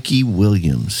Mikey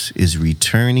Williams is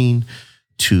returning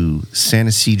to San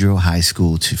Isidro High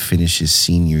School to finish his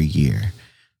senior year.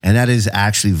 And that is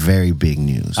actually very big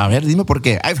news. A ver, dime por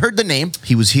qué. I've heard the name.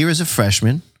 He was here as a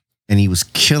freshman, and he was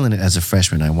killing it as a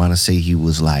freshman. I want to say he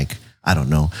was like, I don't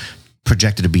know,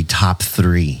 projected to be top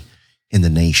 3 in the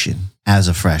nation as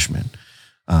a freshman.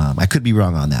 I could be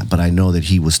wrong on that, but I know that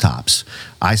he was tops.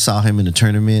 I saw him in the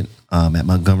tournament at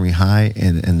Montgomery High,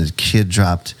 and the kid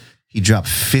dropped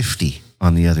 50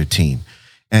 on the other team.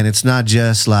 And it's not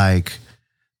just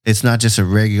a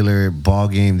regular ball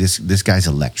game. This guy's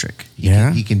electric.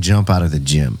 He can jump out of the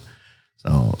gym.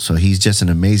 So he's just an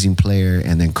amazing player.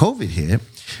 And then COVID hit,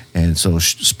 and so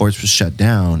sports was shut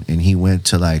down, and he went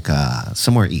to like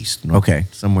somewhere east.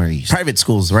 Somewhere east. Private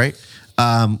schools, right?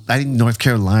 I think North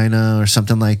Carolina or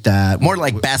something like that. More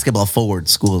like basketball forward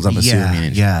schools, I'm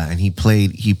assuming. Yeah, and he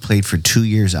played for 2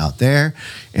 years out there,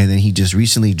 and then he just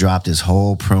recently dropped his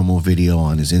whole promo video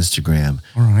on his Instagram.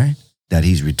 All right. That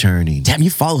he's returning. Damn, you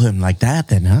follow him like that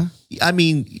then, huh? I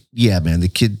mean, yeah, man, the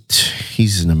kid,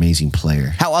 he's an amazing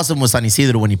player. How awesome was San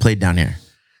Isidro when he played down here?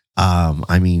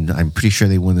 I mean, I'm pretty sure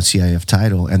they won the CIF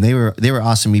title, and they were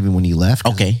awesome even when he left.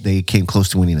 'Cause Okay. they came close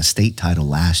to winning a state title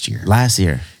last year. Last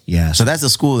year. Yeah, So that's a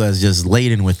school that's just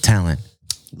laden with talent.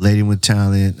 laden with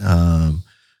talent.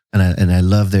 And I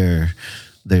love their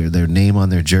name on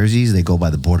their jerseys. They go by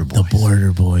the Border Boys. The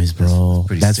Border Boys, bro.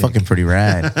 pretty That's sick. fucking pretty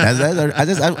rad.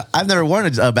 I've never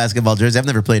worn a basketball jersey. I've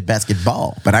never played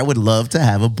basketball, but I would love to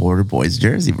have a Border Boys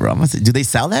jersey, bro. Do they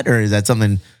sell that, or is that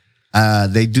something?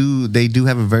 They do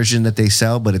have a version that they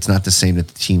sell, but it's not the same that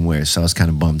the team wears. So I was kind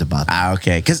of bummed about that.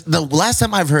 Okay. Because the last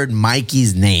time I've heard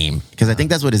Mikey's name, because I think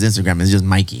that's what his Instagram is, just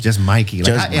Mikey. Just Mikey. Like,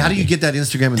 Just how do you Mikey. get that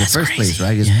Instagram in That's the first crazy. place,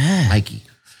 right? Just Yeah. Mikey.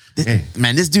 Hey.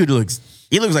 Man, this dude looks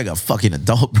like a fucking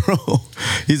adult, bro.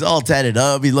 He's all tatted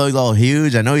up. He looks all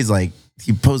huge. I know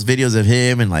he posts videos of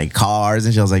him and like cars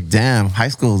and shit. I was like, damn, high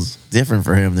school's different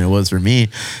for him than it was for me.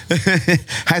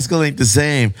 High school ain't the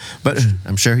same. But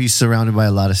I'm sure he's surrounded by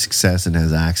a lot of success and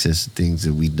has access to things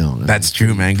that we don't. that's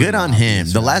true, man. Good on him.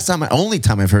 The only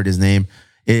time I've heard his name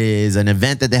is an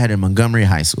event that they had in Montgomery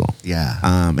High School. Yeah.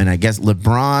 And I guess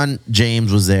LeBron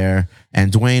James was there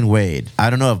and Dwayne Wade. I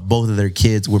don't know if both of their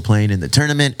kids were playing in the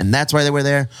tournament and that's why they were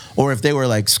there, or if they were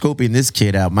like scoping this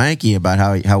kid out, Mikey, about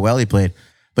how well he played.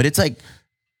 But it's like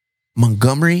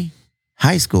Montgomery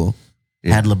High School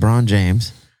had LeBron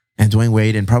James and Dwayne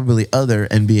Wade and probably other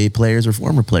NBA players or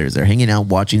former players there hanging out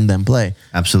watching them play.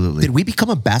 Absolutely. Did we become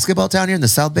a basketball town here in the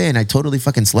South Bay and I totally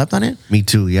fucking slept on it? Me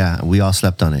too. Yeah, we all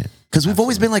slept on it. Because we've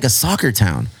always been like a soccer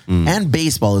town and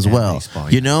baseball as well. baseball,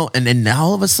 You know, and then now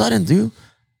all of a sudden, dude,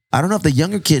 I don't know if the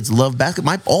younger kids love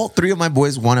basketball. All three of my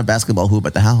boys want a basketball hoop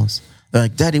at the house. They're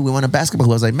like, Daddy, we want a basketball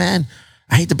hoop. I was like, man,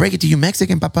 I hate to break it to you,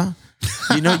 Mexican papa.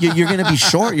 You know, you're gonna be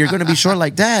short. You're gonna be short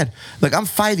like Dad. Like I'm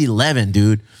 5'11",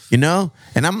 dude. You know,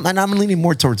 and I'm leaning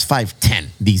more towards 5'10"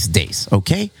 these days.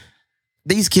 Okay,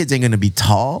 these kids ain't gonna be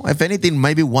tall. If anything,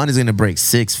 maybe one is gonna break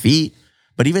 6 feet.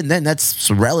 But even then, that's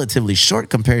relatively short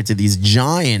compared to these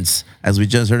giants, as we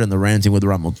just heard on the Ranting with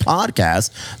Ramos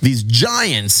podcast. These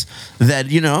giants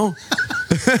that, you know,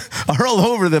 are all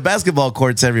over the basketball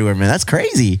courts everywhere, man. That's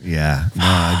crazy. Yeah,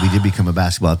 no, we did become a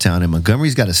basketball town, and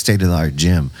Montgomery's got a state-of-the-art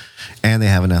gym, and they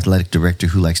have an athletic director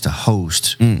who likes to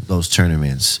host those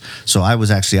tournaments. So I was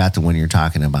actually at the one you're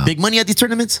talking about. Big money at these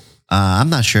tournaments? I'm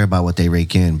not sure about what they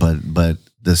rake in, but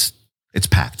it's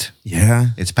packed. Yeah.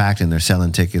 It's packed, and they're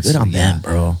selling tickets. Good on Yeah, them,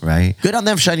 bro. Right? Good on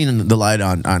them shining the light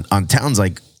on towns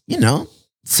like, you know,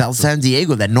 South San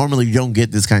Diego that normally you don't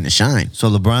get this kind of shine. So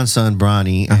LeBron's son,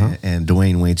 Bronny, and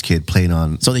Dwayne Wade's kid played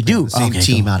on So they do? the same Okay,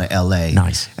 team cool. out of L.A.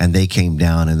 Nice. And they came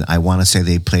down, and I want to say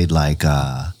they played like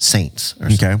Saints or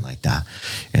something like that.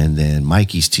 And then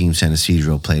Mikey's team, San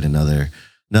Isidro, played another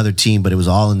team, but it was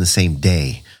all in the same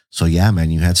day. So yeah,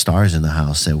 man, you had stars in the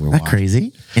house that were That watching.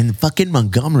 crazy? In fucking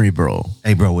Montgomery, bro.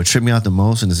 Hey, bro, what tripped me out the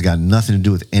most, and it's got nothing to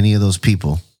do with any of those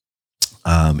people,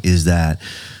 is that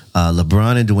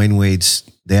LeBron and Dwayne Wade's,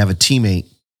 they have a teammate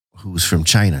who's from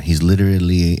China. He's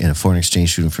literally in a foreign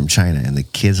exchange student from China, and the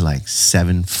kid's like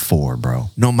 7'4", bro.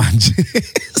 No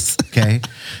manches. Okay.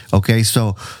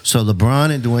 So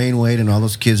LeBron and Dwayne Wade and all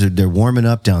those kids they're warming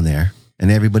up down there,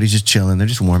 and everybody's just chilling. They're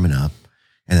just warming up,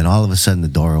 and then all of a sudden the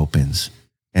door opens,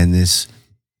 and this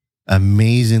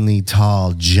amazingly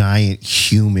tall giant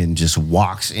human just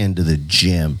walks into the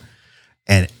gym,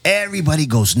 and everybody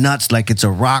goes nuts like it's a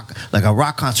rock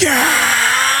concert.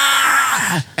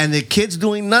 Yeah! And the kid's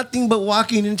doing nothing but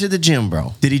walking into the gym,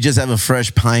 bro. Did he just have a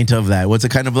fresh pint of that? What's the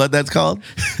kind of blood that's called?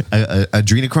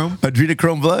 Adrenochrome?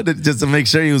 Adrenochrome blood, just to make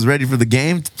sure he was ready for the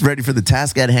game, ready for the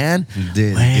task at hand. He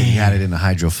did. He had it in a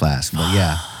hydro flask, but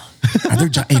yeah.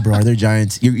 Hey, bro, are there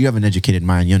giants? You have an educated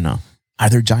mind, you know. Are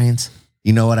there giants?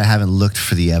 You know what? I haven't looked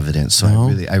for the evidence, so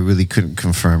No? I really couldn't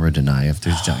confirm or deny if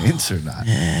there's giants or not.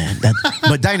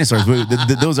 But dinosaurs,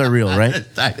 those are real, right?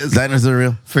 Dinosaurs are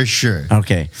real? For sure.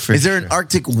 Okay. For Is there an sure.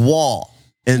 Arctic wall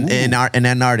in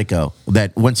Antarctica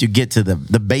that once you get to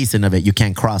the basin of it, you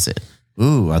can't cross it?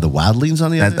 Ooh, are the wildlings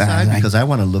on the other side? Because I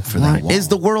want to look for that wall. Is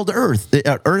the world Earth?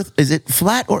 Earth, is it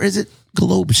flat or is it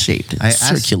globe shaped?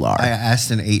 Circular. I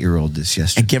asked an 8-year-old this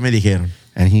yesterday, And ¿qué me dijeron?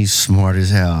 and he's smart as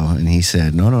hell. And he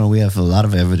said, no, we have a lot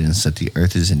of evidence that the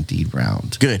earth is indeed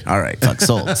round. Good. All right. Fuck.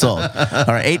 Sold. All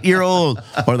right. 8-year-old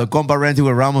or the compa Ranting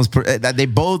with Ramos, that they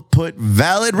both put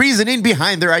valid reasoning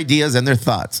behind their ideas and their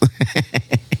thoughts.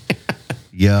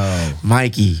 Yo.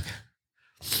 Mikey.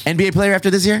 NBA player after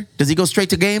this year? Does he go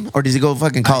straight to game or does he go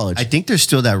fucking college? I think there's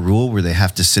still that rule where they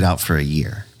have to sit out for a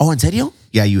year. Oh, en serio?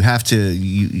 Yeah, you have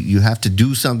to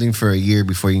do something for a year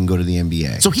before you can go to the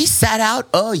NBA. So he sat out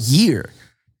a year.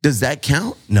 Does that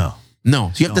count? No.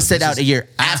 No, so you have to sit out a year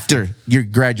after your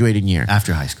graduating year.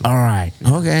 After high school. All right.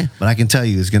 Okay. But I can tell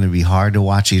you, it's going to be hard to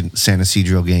watch a San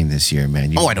Isidro game this year,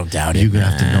 man. I don't doubt it. You're going to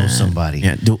have to know somebody.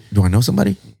 Yeah. Do I know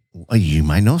somebody? Well, you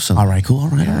might know somebody. All right. Cool. All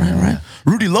right.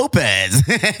 Rudy Lopez.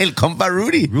 El compa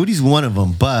Rudy. Rudy's one of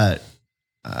them, but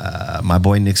my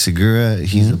boy Nick Segura,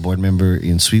 he's a board member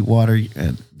in Sweetwater.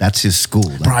 That's his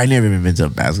school. Bro, I never even been to a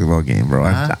basketball game, bro.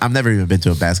 I've never even been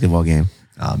to a basketball game.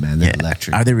 Oh, man, they're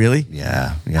electric. Are they really?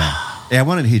 Yeah. Hey, I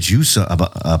wanted to hit you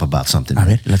up about something. All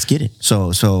right, let's get it.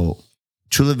 So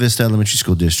Chula Vista Elementary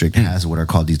School District has what are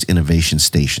called these innovation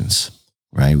stations,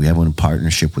 right? We have one in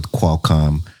partnership with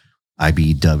Qualcomm,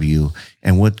 IBEW.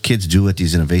 And what kids do at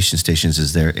these innovation stations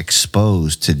is they're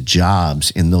exposed to jobs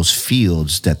in those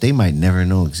fields that they might never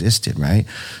know existed, right?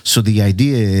 So the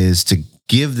idea is to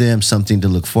give them something to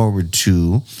look forward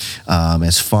to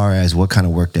as far as what kind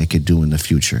of work they could do in the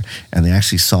future. And they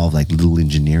actually solve like little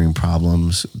engineering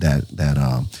problems that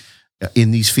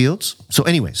in these fields. So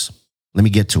anyways, let me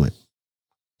get to it.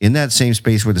 In that same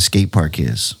space where the skate park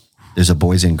is, there's a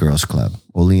Boys and Girls Club,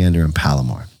 Oleander and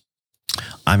Palomar.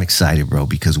 I'm excited, bro,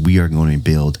 because we are going to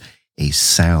build a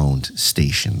sound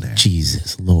station there.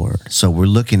 Jesus Lord. So we're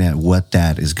looking at what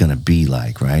that is going to be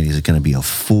like, right? Is it going to be a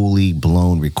fully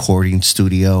blown recording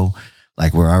studio?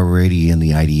 Like we're already in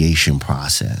the ideation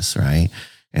process, right?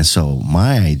 And so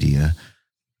my idea,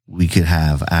 we could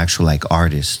have actual like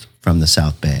artists from the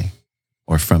South Bay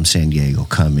or from San Diego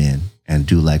come in and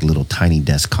do like little tiny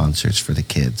desk concerts for the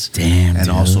kids. Damn, and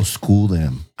dude. also school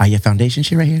them. Aya Foundation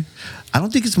shit right here? I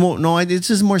don't think it's more. No, it's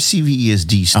just more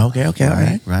CVESD stuff.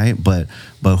 Okay, right. But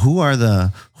who are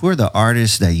the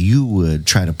artists that you would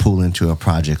try to pull into a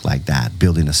project like that,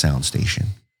 building a sound station,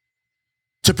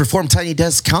 to perform tiny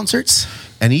desk concerts,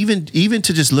 and even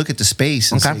to just look at the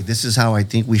space and say, this is how I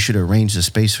think we should arrange the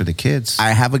space for the kids.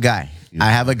 I have a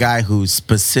guy whose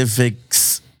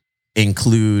specifics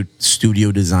include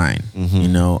studio design. You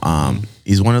know,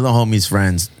 he's one of the homies'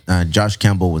 friends. Josh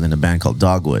Campbell was in a band called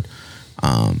Dogwood.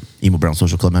 Emo Brown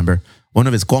Social Club member. One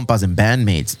of his compas and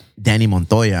bandmates, Danny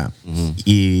Montoya.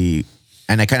 And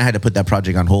I kind of had to put that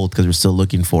project on hold because we're still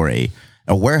looking for a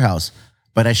warehouse.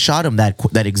 But I shot him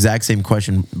that exact same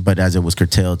question, but as it was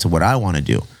curtailed to what I want to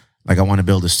do. Like I want to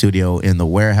build a studio in the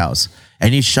warehouse.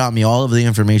 And he shot me all of the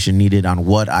information needed on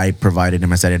what I provided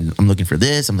him. I said, I'm looking for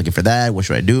this, I'm looking for that, what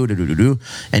should I do?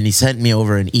 And he sent me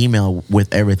over an email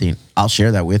with everything. I'll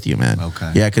share that with you, man.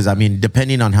 Okay. Yeah, because I mean,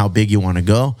 depending on how big you want to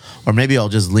go, or maybe I'll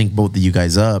just link both of you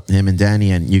guys up, him and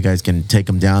Danny, and you guys can take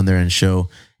them down there and show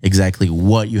exactly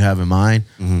what you have in mind.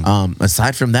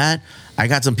 Aside from that, I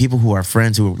got some people who are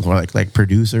friends who are like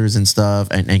producers and stuff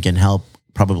and can help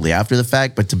probably after the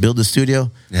fact, but to build a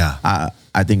studio,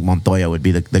 I think Montoya would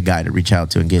be the guy to reach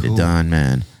out to and get it done,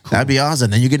 man. Cool. That'd be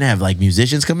awesome. Then you're gonna have like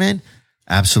musicians come in,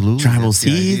 absolutely, Tribal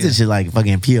Seeds and shit, like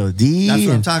fucking POD. That's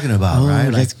what I'm talking about, right?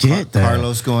 Let's like get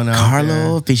Carlos going out.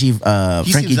 Carlo, Fishy,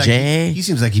 Frankie J. He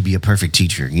seems like he'd be a perfect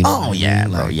teacher. You know? Oh yeah,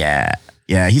 bro.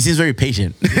 Yeah, he seems very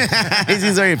patient. He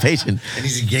seems very patient, and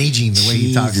he's engaging the way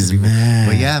he talks to people. Man.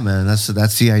 But yeah, man, that's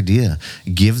the idea.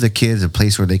 Give the kids a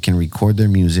place where they can record their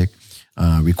music.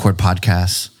 Record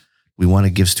podcasts. We want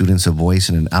to give students a voice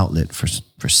and an outlet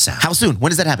for sound. How soon? When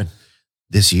does that happen?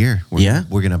 This year. We're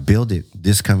going to build it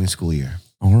this coming school year.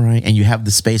 All right. And you have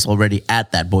the space already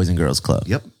at that Boys and Girls Club.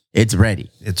 Yep. It's ready.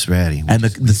 It's ready. And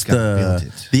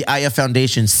the Aya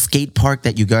Foundation skate park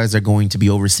that you guys are going to be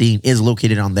overseeing is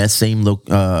located on that same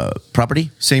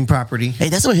property? Same property. Hey,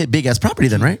 that's a big ass property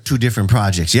then, right? Two different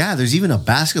projects. Yeah, there's even a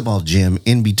basketball gym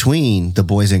in between the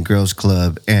Boys and Girls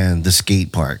Club and the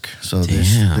skate park. So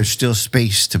there's still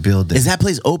space to build there. Is that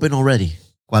place open already?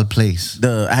 What place?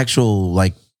 The actual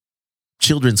like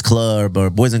children's club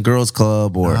or Boys and Girls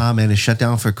Club or man, it's shut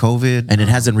down for COVID and it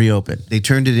hasn't reopened. They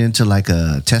turned it into like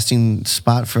a testing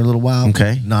spot for a little while.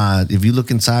 Okay. If you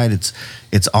look inside,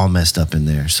 it's all messed up in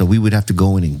there. So we would have to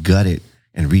go in and gut it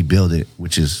and rebuild it,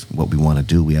 which is what we want to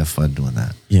do. We have fun doing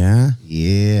that. Yeah.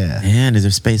 And is there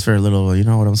space for a little, you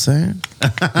know what I'm saying?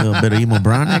 A little bit of Emo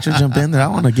Brown action jump in there. I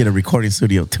want to get a recording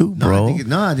studio too, bro.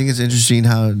 I think it's interesting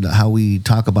how we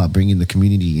talk about bringing the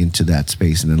community into that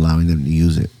space and allowing them to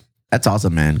use it. That's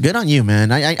awesome, man. Good on you,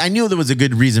 man. I knew there was a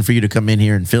good reason for you to come in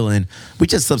here and fill in. We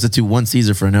just substitute one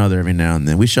Caesar for another every now and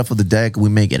then. We shuffle the deck. We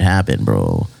make it happen,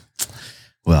 bro.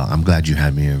 Well, I'm glad you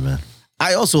had me here, man.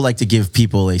 I also like to give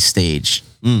people a stage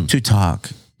to talk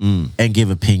and give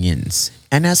opinions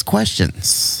and ask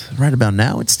questions. Right about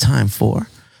now, it's time for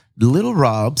Little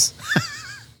Rob's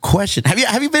question.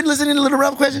 Have you been listening to Little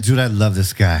Rob's question? Dude, I love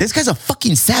this guy. This guy's a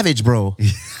fucking savage, bro.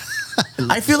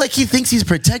 I feel like he thinks he's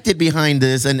protected behind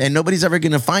this, and nobody's ever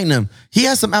gonna find him. He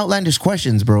has some outlandish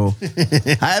questions, bro.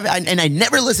 I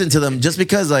never listen to them just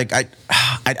because, like,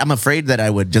 I'm afraid that I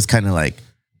would just kind of like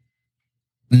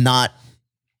not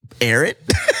air it.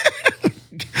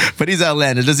 But he's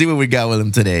outlandish. Let's see what we got with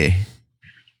him today.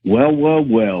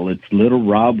 Well, it's Little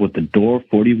Rob with the Door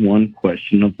 41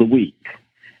 question of the week.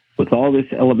 With all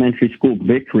this elementary school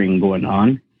bickering going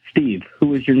on, Steve,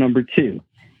 who is your number 2?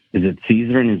 Is it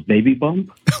Caesar and his baby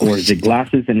bump? Or is it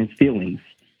Glasses and his feelings?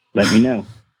 Let me know.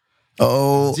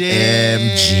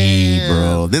 OMG,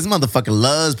 bro. This motherfucker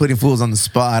loves putting fools on the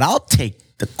spot. I'll take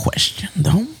the question,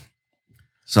 though.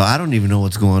 So I don't even know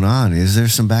what's going on. Is there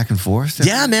some back and forth there?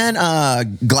 Yeah, man.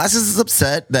 Glasses is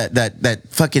upset that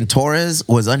fucking Torres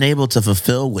was unable to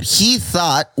fulfill what he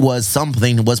thought was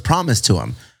something that was promised to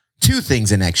him. 2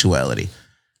 things in actuality.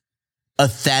 A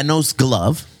Thanos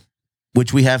glove,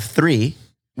 which we have 3,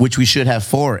 which we should have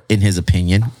 4 in his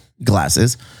opinion.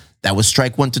 Glasses. That was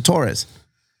strike 1 to Torres.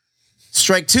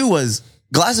 Strike 2 was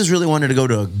Glasses really wanted to go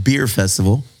to a beer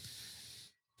festival.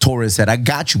 Torres said, I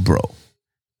got you, bro.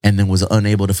 And then was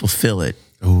unable to fulfill it.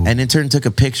 Ooh. And in turn took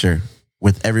a picture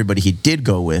with everybody he did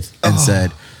go with and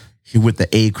said he with the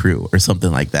A crew or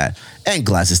something like that. And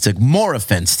Glasses took more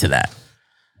offense to that.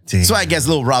 Damn. So I guess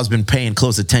Lil Rob's been paying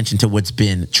close attention to what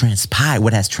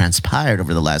has transpired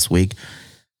over the last week.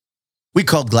 We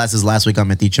called Glasses last week on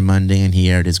Metiche Monday, and he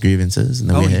aired his grievances. And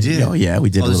then he did? Oh, yeah, we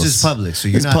did. It's just public, so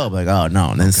you're not... It's public. Oh,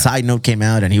 no. And then Side Note came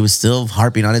out, and he was still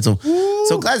harping on it. So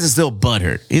Glasses is still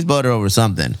butthurt. He's butthurt over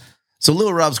something. So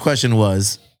Lil Rob's question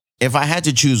was, if I had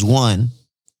to choose one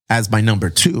as my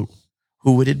number 2,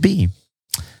 who would it be?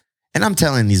 And I'm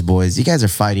telling these boys, you guys are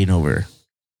fighting over.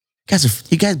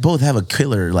 You guys both have a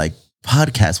killer like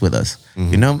podcast with us.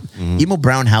 Mm-hmm. You know? Mm-hmm. Emo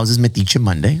Brown House's Metiche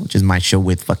Monday, which is my show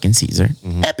with fucking Caesar.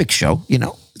 Mm-hmm. Epic show, you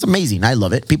know? It's amazing. I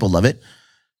love it. People love it.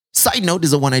 Side Note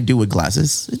is the one I do with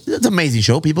Glasses. It's an amazing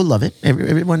show. People love it.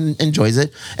 Everyone enjoys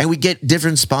it. And we get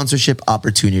different sponsorship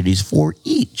opportunities for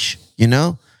each, you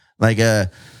know? Like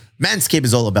Manscaped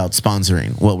is all about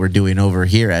sponsoring what we're doing over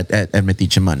here at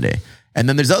Metiche Monday. And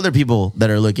then there's other people that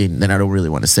are looking that I don't really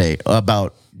want to say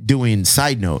about doing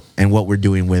Side Note and what we're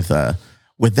doing with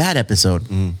that episode.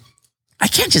 Mm. I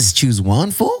can't just choose one,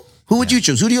 fool. Who would you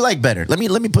choose? Who do you like better? Let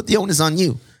me put the onus on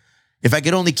you. If I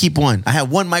could only keep one, I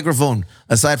have one microphone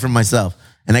aside from myself,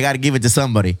 and I got to give it to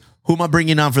somebody. Who am I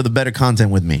bringing on for the better content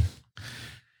with me?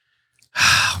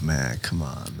 Oh, man, come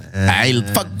on, man.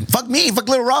 Fuck me. Fuck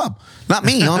Lil Rob. Not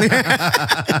me.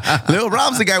 Lil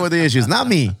Rob's the guy with the issues, not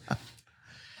me.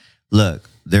 Look,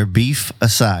 their beef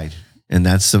aside, and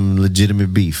that's some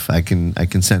legitimate beef. I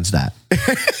can sense that.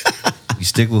 You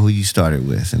stick with who you started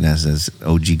with, and that's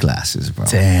OG Glasses, bro.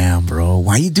 Damn, bro.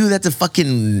 Why you do that to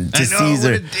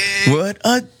Caesar? What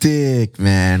a dick,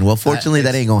 man. Well, fortunately,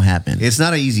 that ain't gonna happen. It's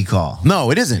not an easy call.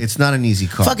 No, it isn't. It's not an easy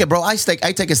call. Fuck it, bro. I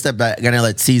take a step back and I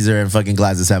let Caesar and fucking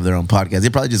Glasses have their own podcast. They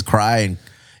probably just cry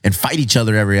and fight each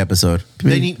other every episode.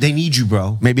 They need you,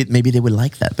 bro. Maybe they would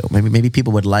like that though. Maybe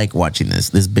people would like watching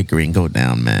this bickering go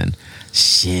down, man.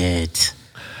 Shit.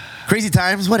 Crazy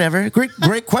times, whatever.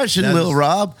 Great question, Lil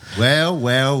Rob.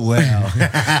 Well.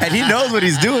 And he knows what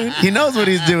he's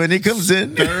doing. He comes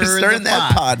in, stirring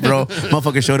that pot, bro.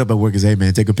 Motherfucker showed up at work and said, hey,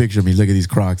 man, take a picture of me. Look at these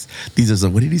Crocs. These are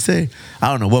some, what did he say?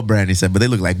 I don't know what brand he said, but they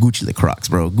look like Gucci Le Crocs,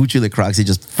 bro. Gucci Le Crocs, he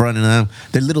just fronting them.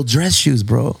 They're little dress shoes,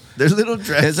 bro.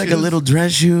 It's like a little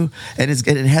dress shoe, and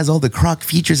it has all the Croc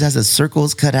features, has the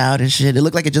circles cut out and shit. It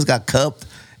looked like it just got cupped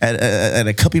at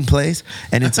a cupping place,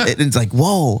 and it's like,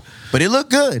 whoa. But it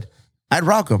looked good. I'd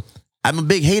rock them. I'm a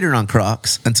big hater on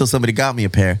Crocs until somebody got me a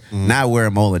pair. Now I wear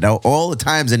them all the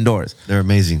times indoors. They're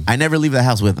amazing. I never leave the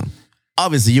house with them.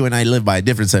 Obviously, you and I live by a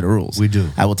different set of rules. We do.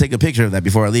 I will take a picture of that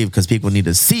before I leave because people need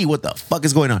to see what the fuck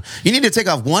is going on. You need to take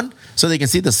off one so they can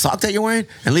see the sock that you're wearing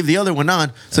and leave the other one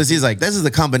on. So he's like, this is the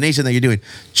combination that you're doing.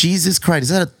 Jesus Christ. Is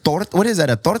that a torta? What is that?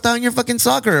 A torta on your fucking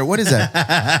sock or what is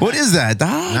that? What is that? Oh,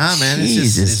 nah, man.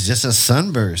 It's just a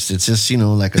sunburst. It's just,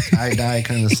 like a tie-dye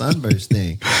kind of sunburst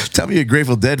thing. Tell me you're a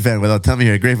Grateful Dead fan without telling me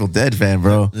you're a Grateful Dead fan,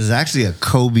 bro. This is actually a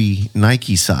Kobe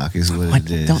Nike sock is what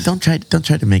it is. Don't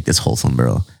try to make this wholesome,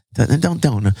 bro.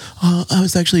 Don't. I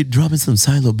was actually dropping some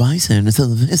Silo Bison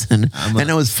and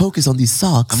I was focused on these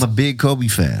socks. I'm a big Kobe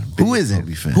fan. Who is it?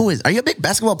 Are you a big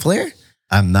basketball player?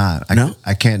 I'm not. No?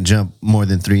 I can't jump more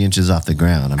than 3 inches off the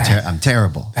ground. I'm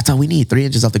terrible. That's all we need, 3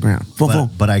 inches off the ground.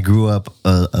 But I grew up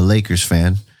a Lakers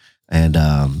fan, and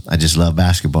I just love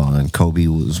basketball, and Kobe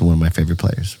was one of my favorite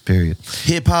players, period.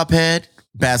 Hip-hop head,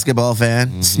 basketball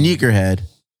fan, sneakerhead.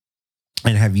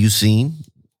 And have you seen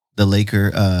the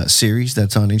Laker series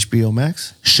that's on HBO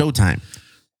Max? Showtime.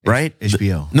 right?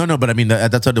 HBO. No, but I mean,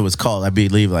 that's what it was called. I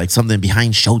believe like something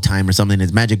behind Showtime or something.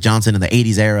 It's Magic Johnson in the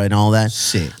 80s era and all that.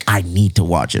 Sick. I need to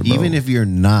watch it, bro. Even if you're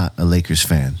not a Lakers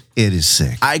fan, it is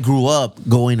sick. I grew up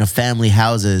going to family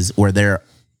houses where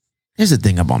here's the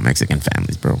thing about Mexican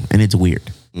families, bro, and it's weird.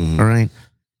 Mm-hmm. All right.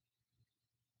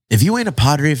 If you ain't a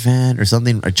Padre fan or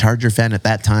something, a Charger fan at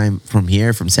that time from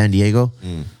San Diego,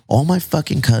 all my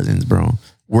fucking cousins, bro,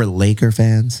 were Laker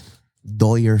fans,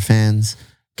 Doyer fans,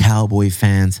 Cowboy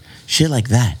fans, shit like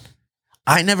that.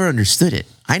 I never understood it.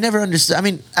 I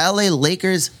mean, LA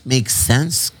Lakers makes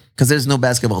sense because there's no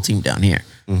basketball team down here.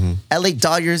 LA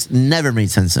Dodgers never made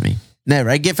sense to me. Never.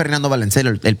 I get Fernando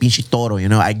Valenzuela, el pinche toro,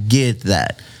 I get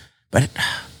that. But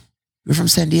we're from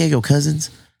San Diego, cousins.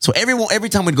 So every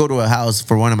time we'd go to a house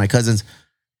for one of my cousins,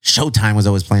 Showtime was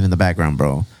always playing in the background,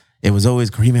 bro. It was always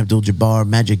Kareem Abdul-Jabbar,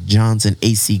 Magic Johnson,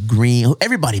 AC Green,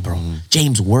 everybody, bro.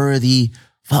 James Worthy.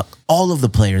 Fuck, all of the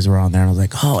players were on there. And I was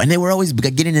like, oh, and they were always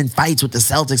getting in fights with the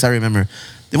Celtics, I remember.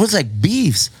 It was like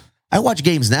beefs. I watch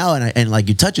games now and like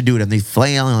you touch a dude and they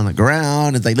flail on the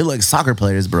ground. It's like, they look like soccer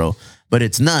players, bro. But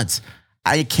it's nuts.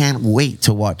 I can't wait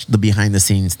to watch the behind the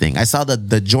scenes thing. I saw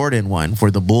the Jordan one for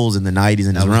the Bulls in the 90s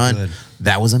in his run. Good.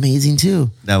 That was amazing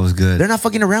too. That was good. They're not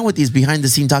fucking around with these behind the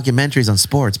scene documentaries on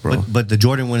sports, bro. But the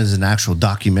Jordan one is an actual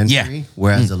documentary,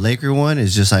 whereas the Laker one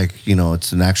is just like,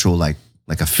 it's an actual like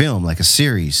a film, like a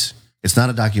series. It's not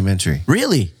a documentary.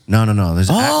 Really? No. There's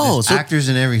so- actors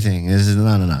and everything. No.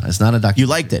 It's not a documentary. You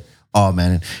liked it? Oh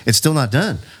man, it's still not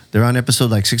done. They're on episode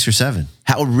like 6 or 7.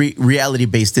 How reality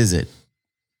based is it?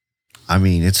 I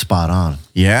mean, it's spot on.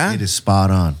 Yeah? It is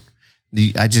spot on.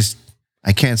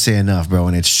 I can't say enough, bro.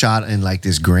 And it's shot in like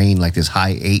this grain, like this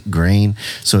high 8 grain.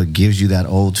 So it gives you that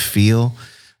old feel.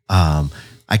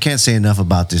 I can't say enough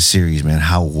about this series, man,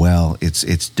 how well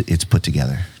it's put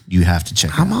together. You have to check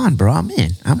it out. Come on, bro. I'm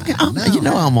in.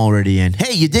 I'm already in.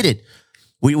 Hey, you did it.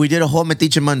 We did a whole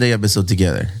Metiche Monday episode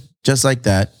together. Just like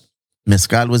that.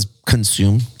 Mezcal was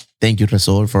consumed. Thank you,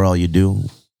 Resol, for all you do.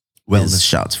 Wellness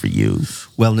shots for you.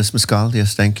 Wellness Mezcal.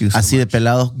 Yes, thank you so Así de much.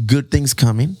 pelado. Good things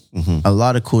coming. A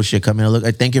lot of cool shit coming. Look,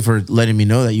 I thank you for letting me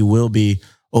know that you will be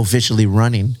officially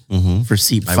running for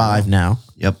Seat 5 now.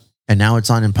 Yep. And now it's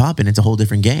on and popping. It's a whole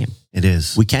different game. It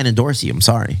is. We can't endorse you. I'm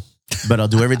sorry. But I'll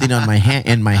do everything on my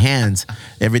hands,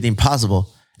 everything possible.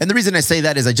 And the reason I say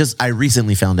that is I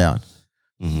recently found out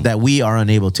that we are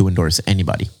unable to endorse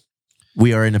anybody.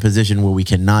 We are in a position where we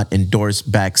cannot endorse,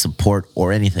 back, support,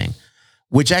 or anything,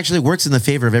 which actually works in the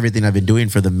favor of everything I've been doing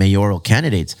for the mayoral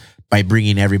candidates by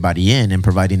bringing everybody in and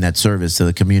providing that service to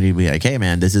the community. Be like, hey,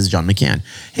 man, this is John McCann.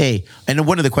 Hey, and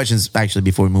one of the questions actually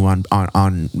before we move on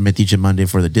Metiche Monday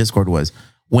for the Discord was,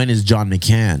 when is John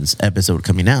McCann's episode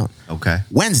coming out? Okay.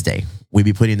 Wednesday. We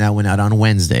be putting that one out on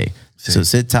Wednesday. See. So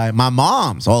sit tight. My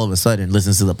mom's all of a sudden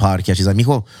listens to the podcast. She's like,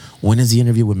 Mijo, when is the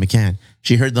interview with McCann?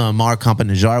 She heard the Amar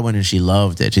Campa-Najjar one and she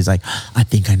loved it. She's like, I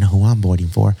think I know who I'm voting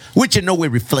for, which in no way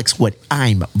reflects what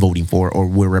I'm voting for or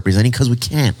we're representing because we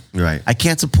can't. Right. I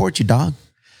can't support you, dog.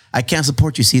 I can't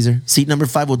support you, Caesar. Seat number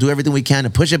 5, we'll do everything we can to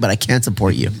push it, but I can't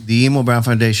support you. The Emo Brown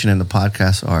Foundation and the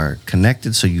podcast are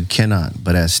connected, so you cannot.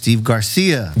 But as Steve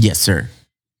Garcia, Yes, sir.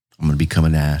 I'm going to become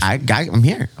an ass. I'm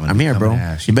here. I'm here, bro.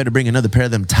 ass. You better bring another pair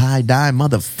of them tie-dye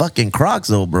motherfucking Crocs,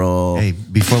 though, bro. Hey,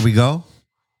 before we go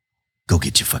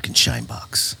get your fucking shine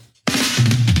box.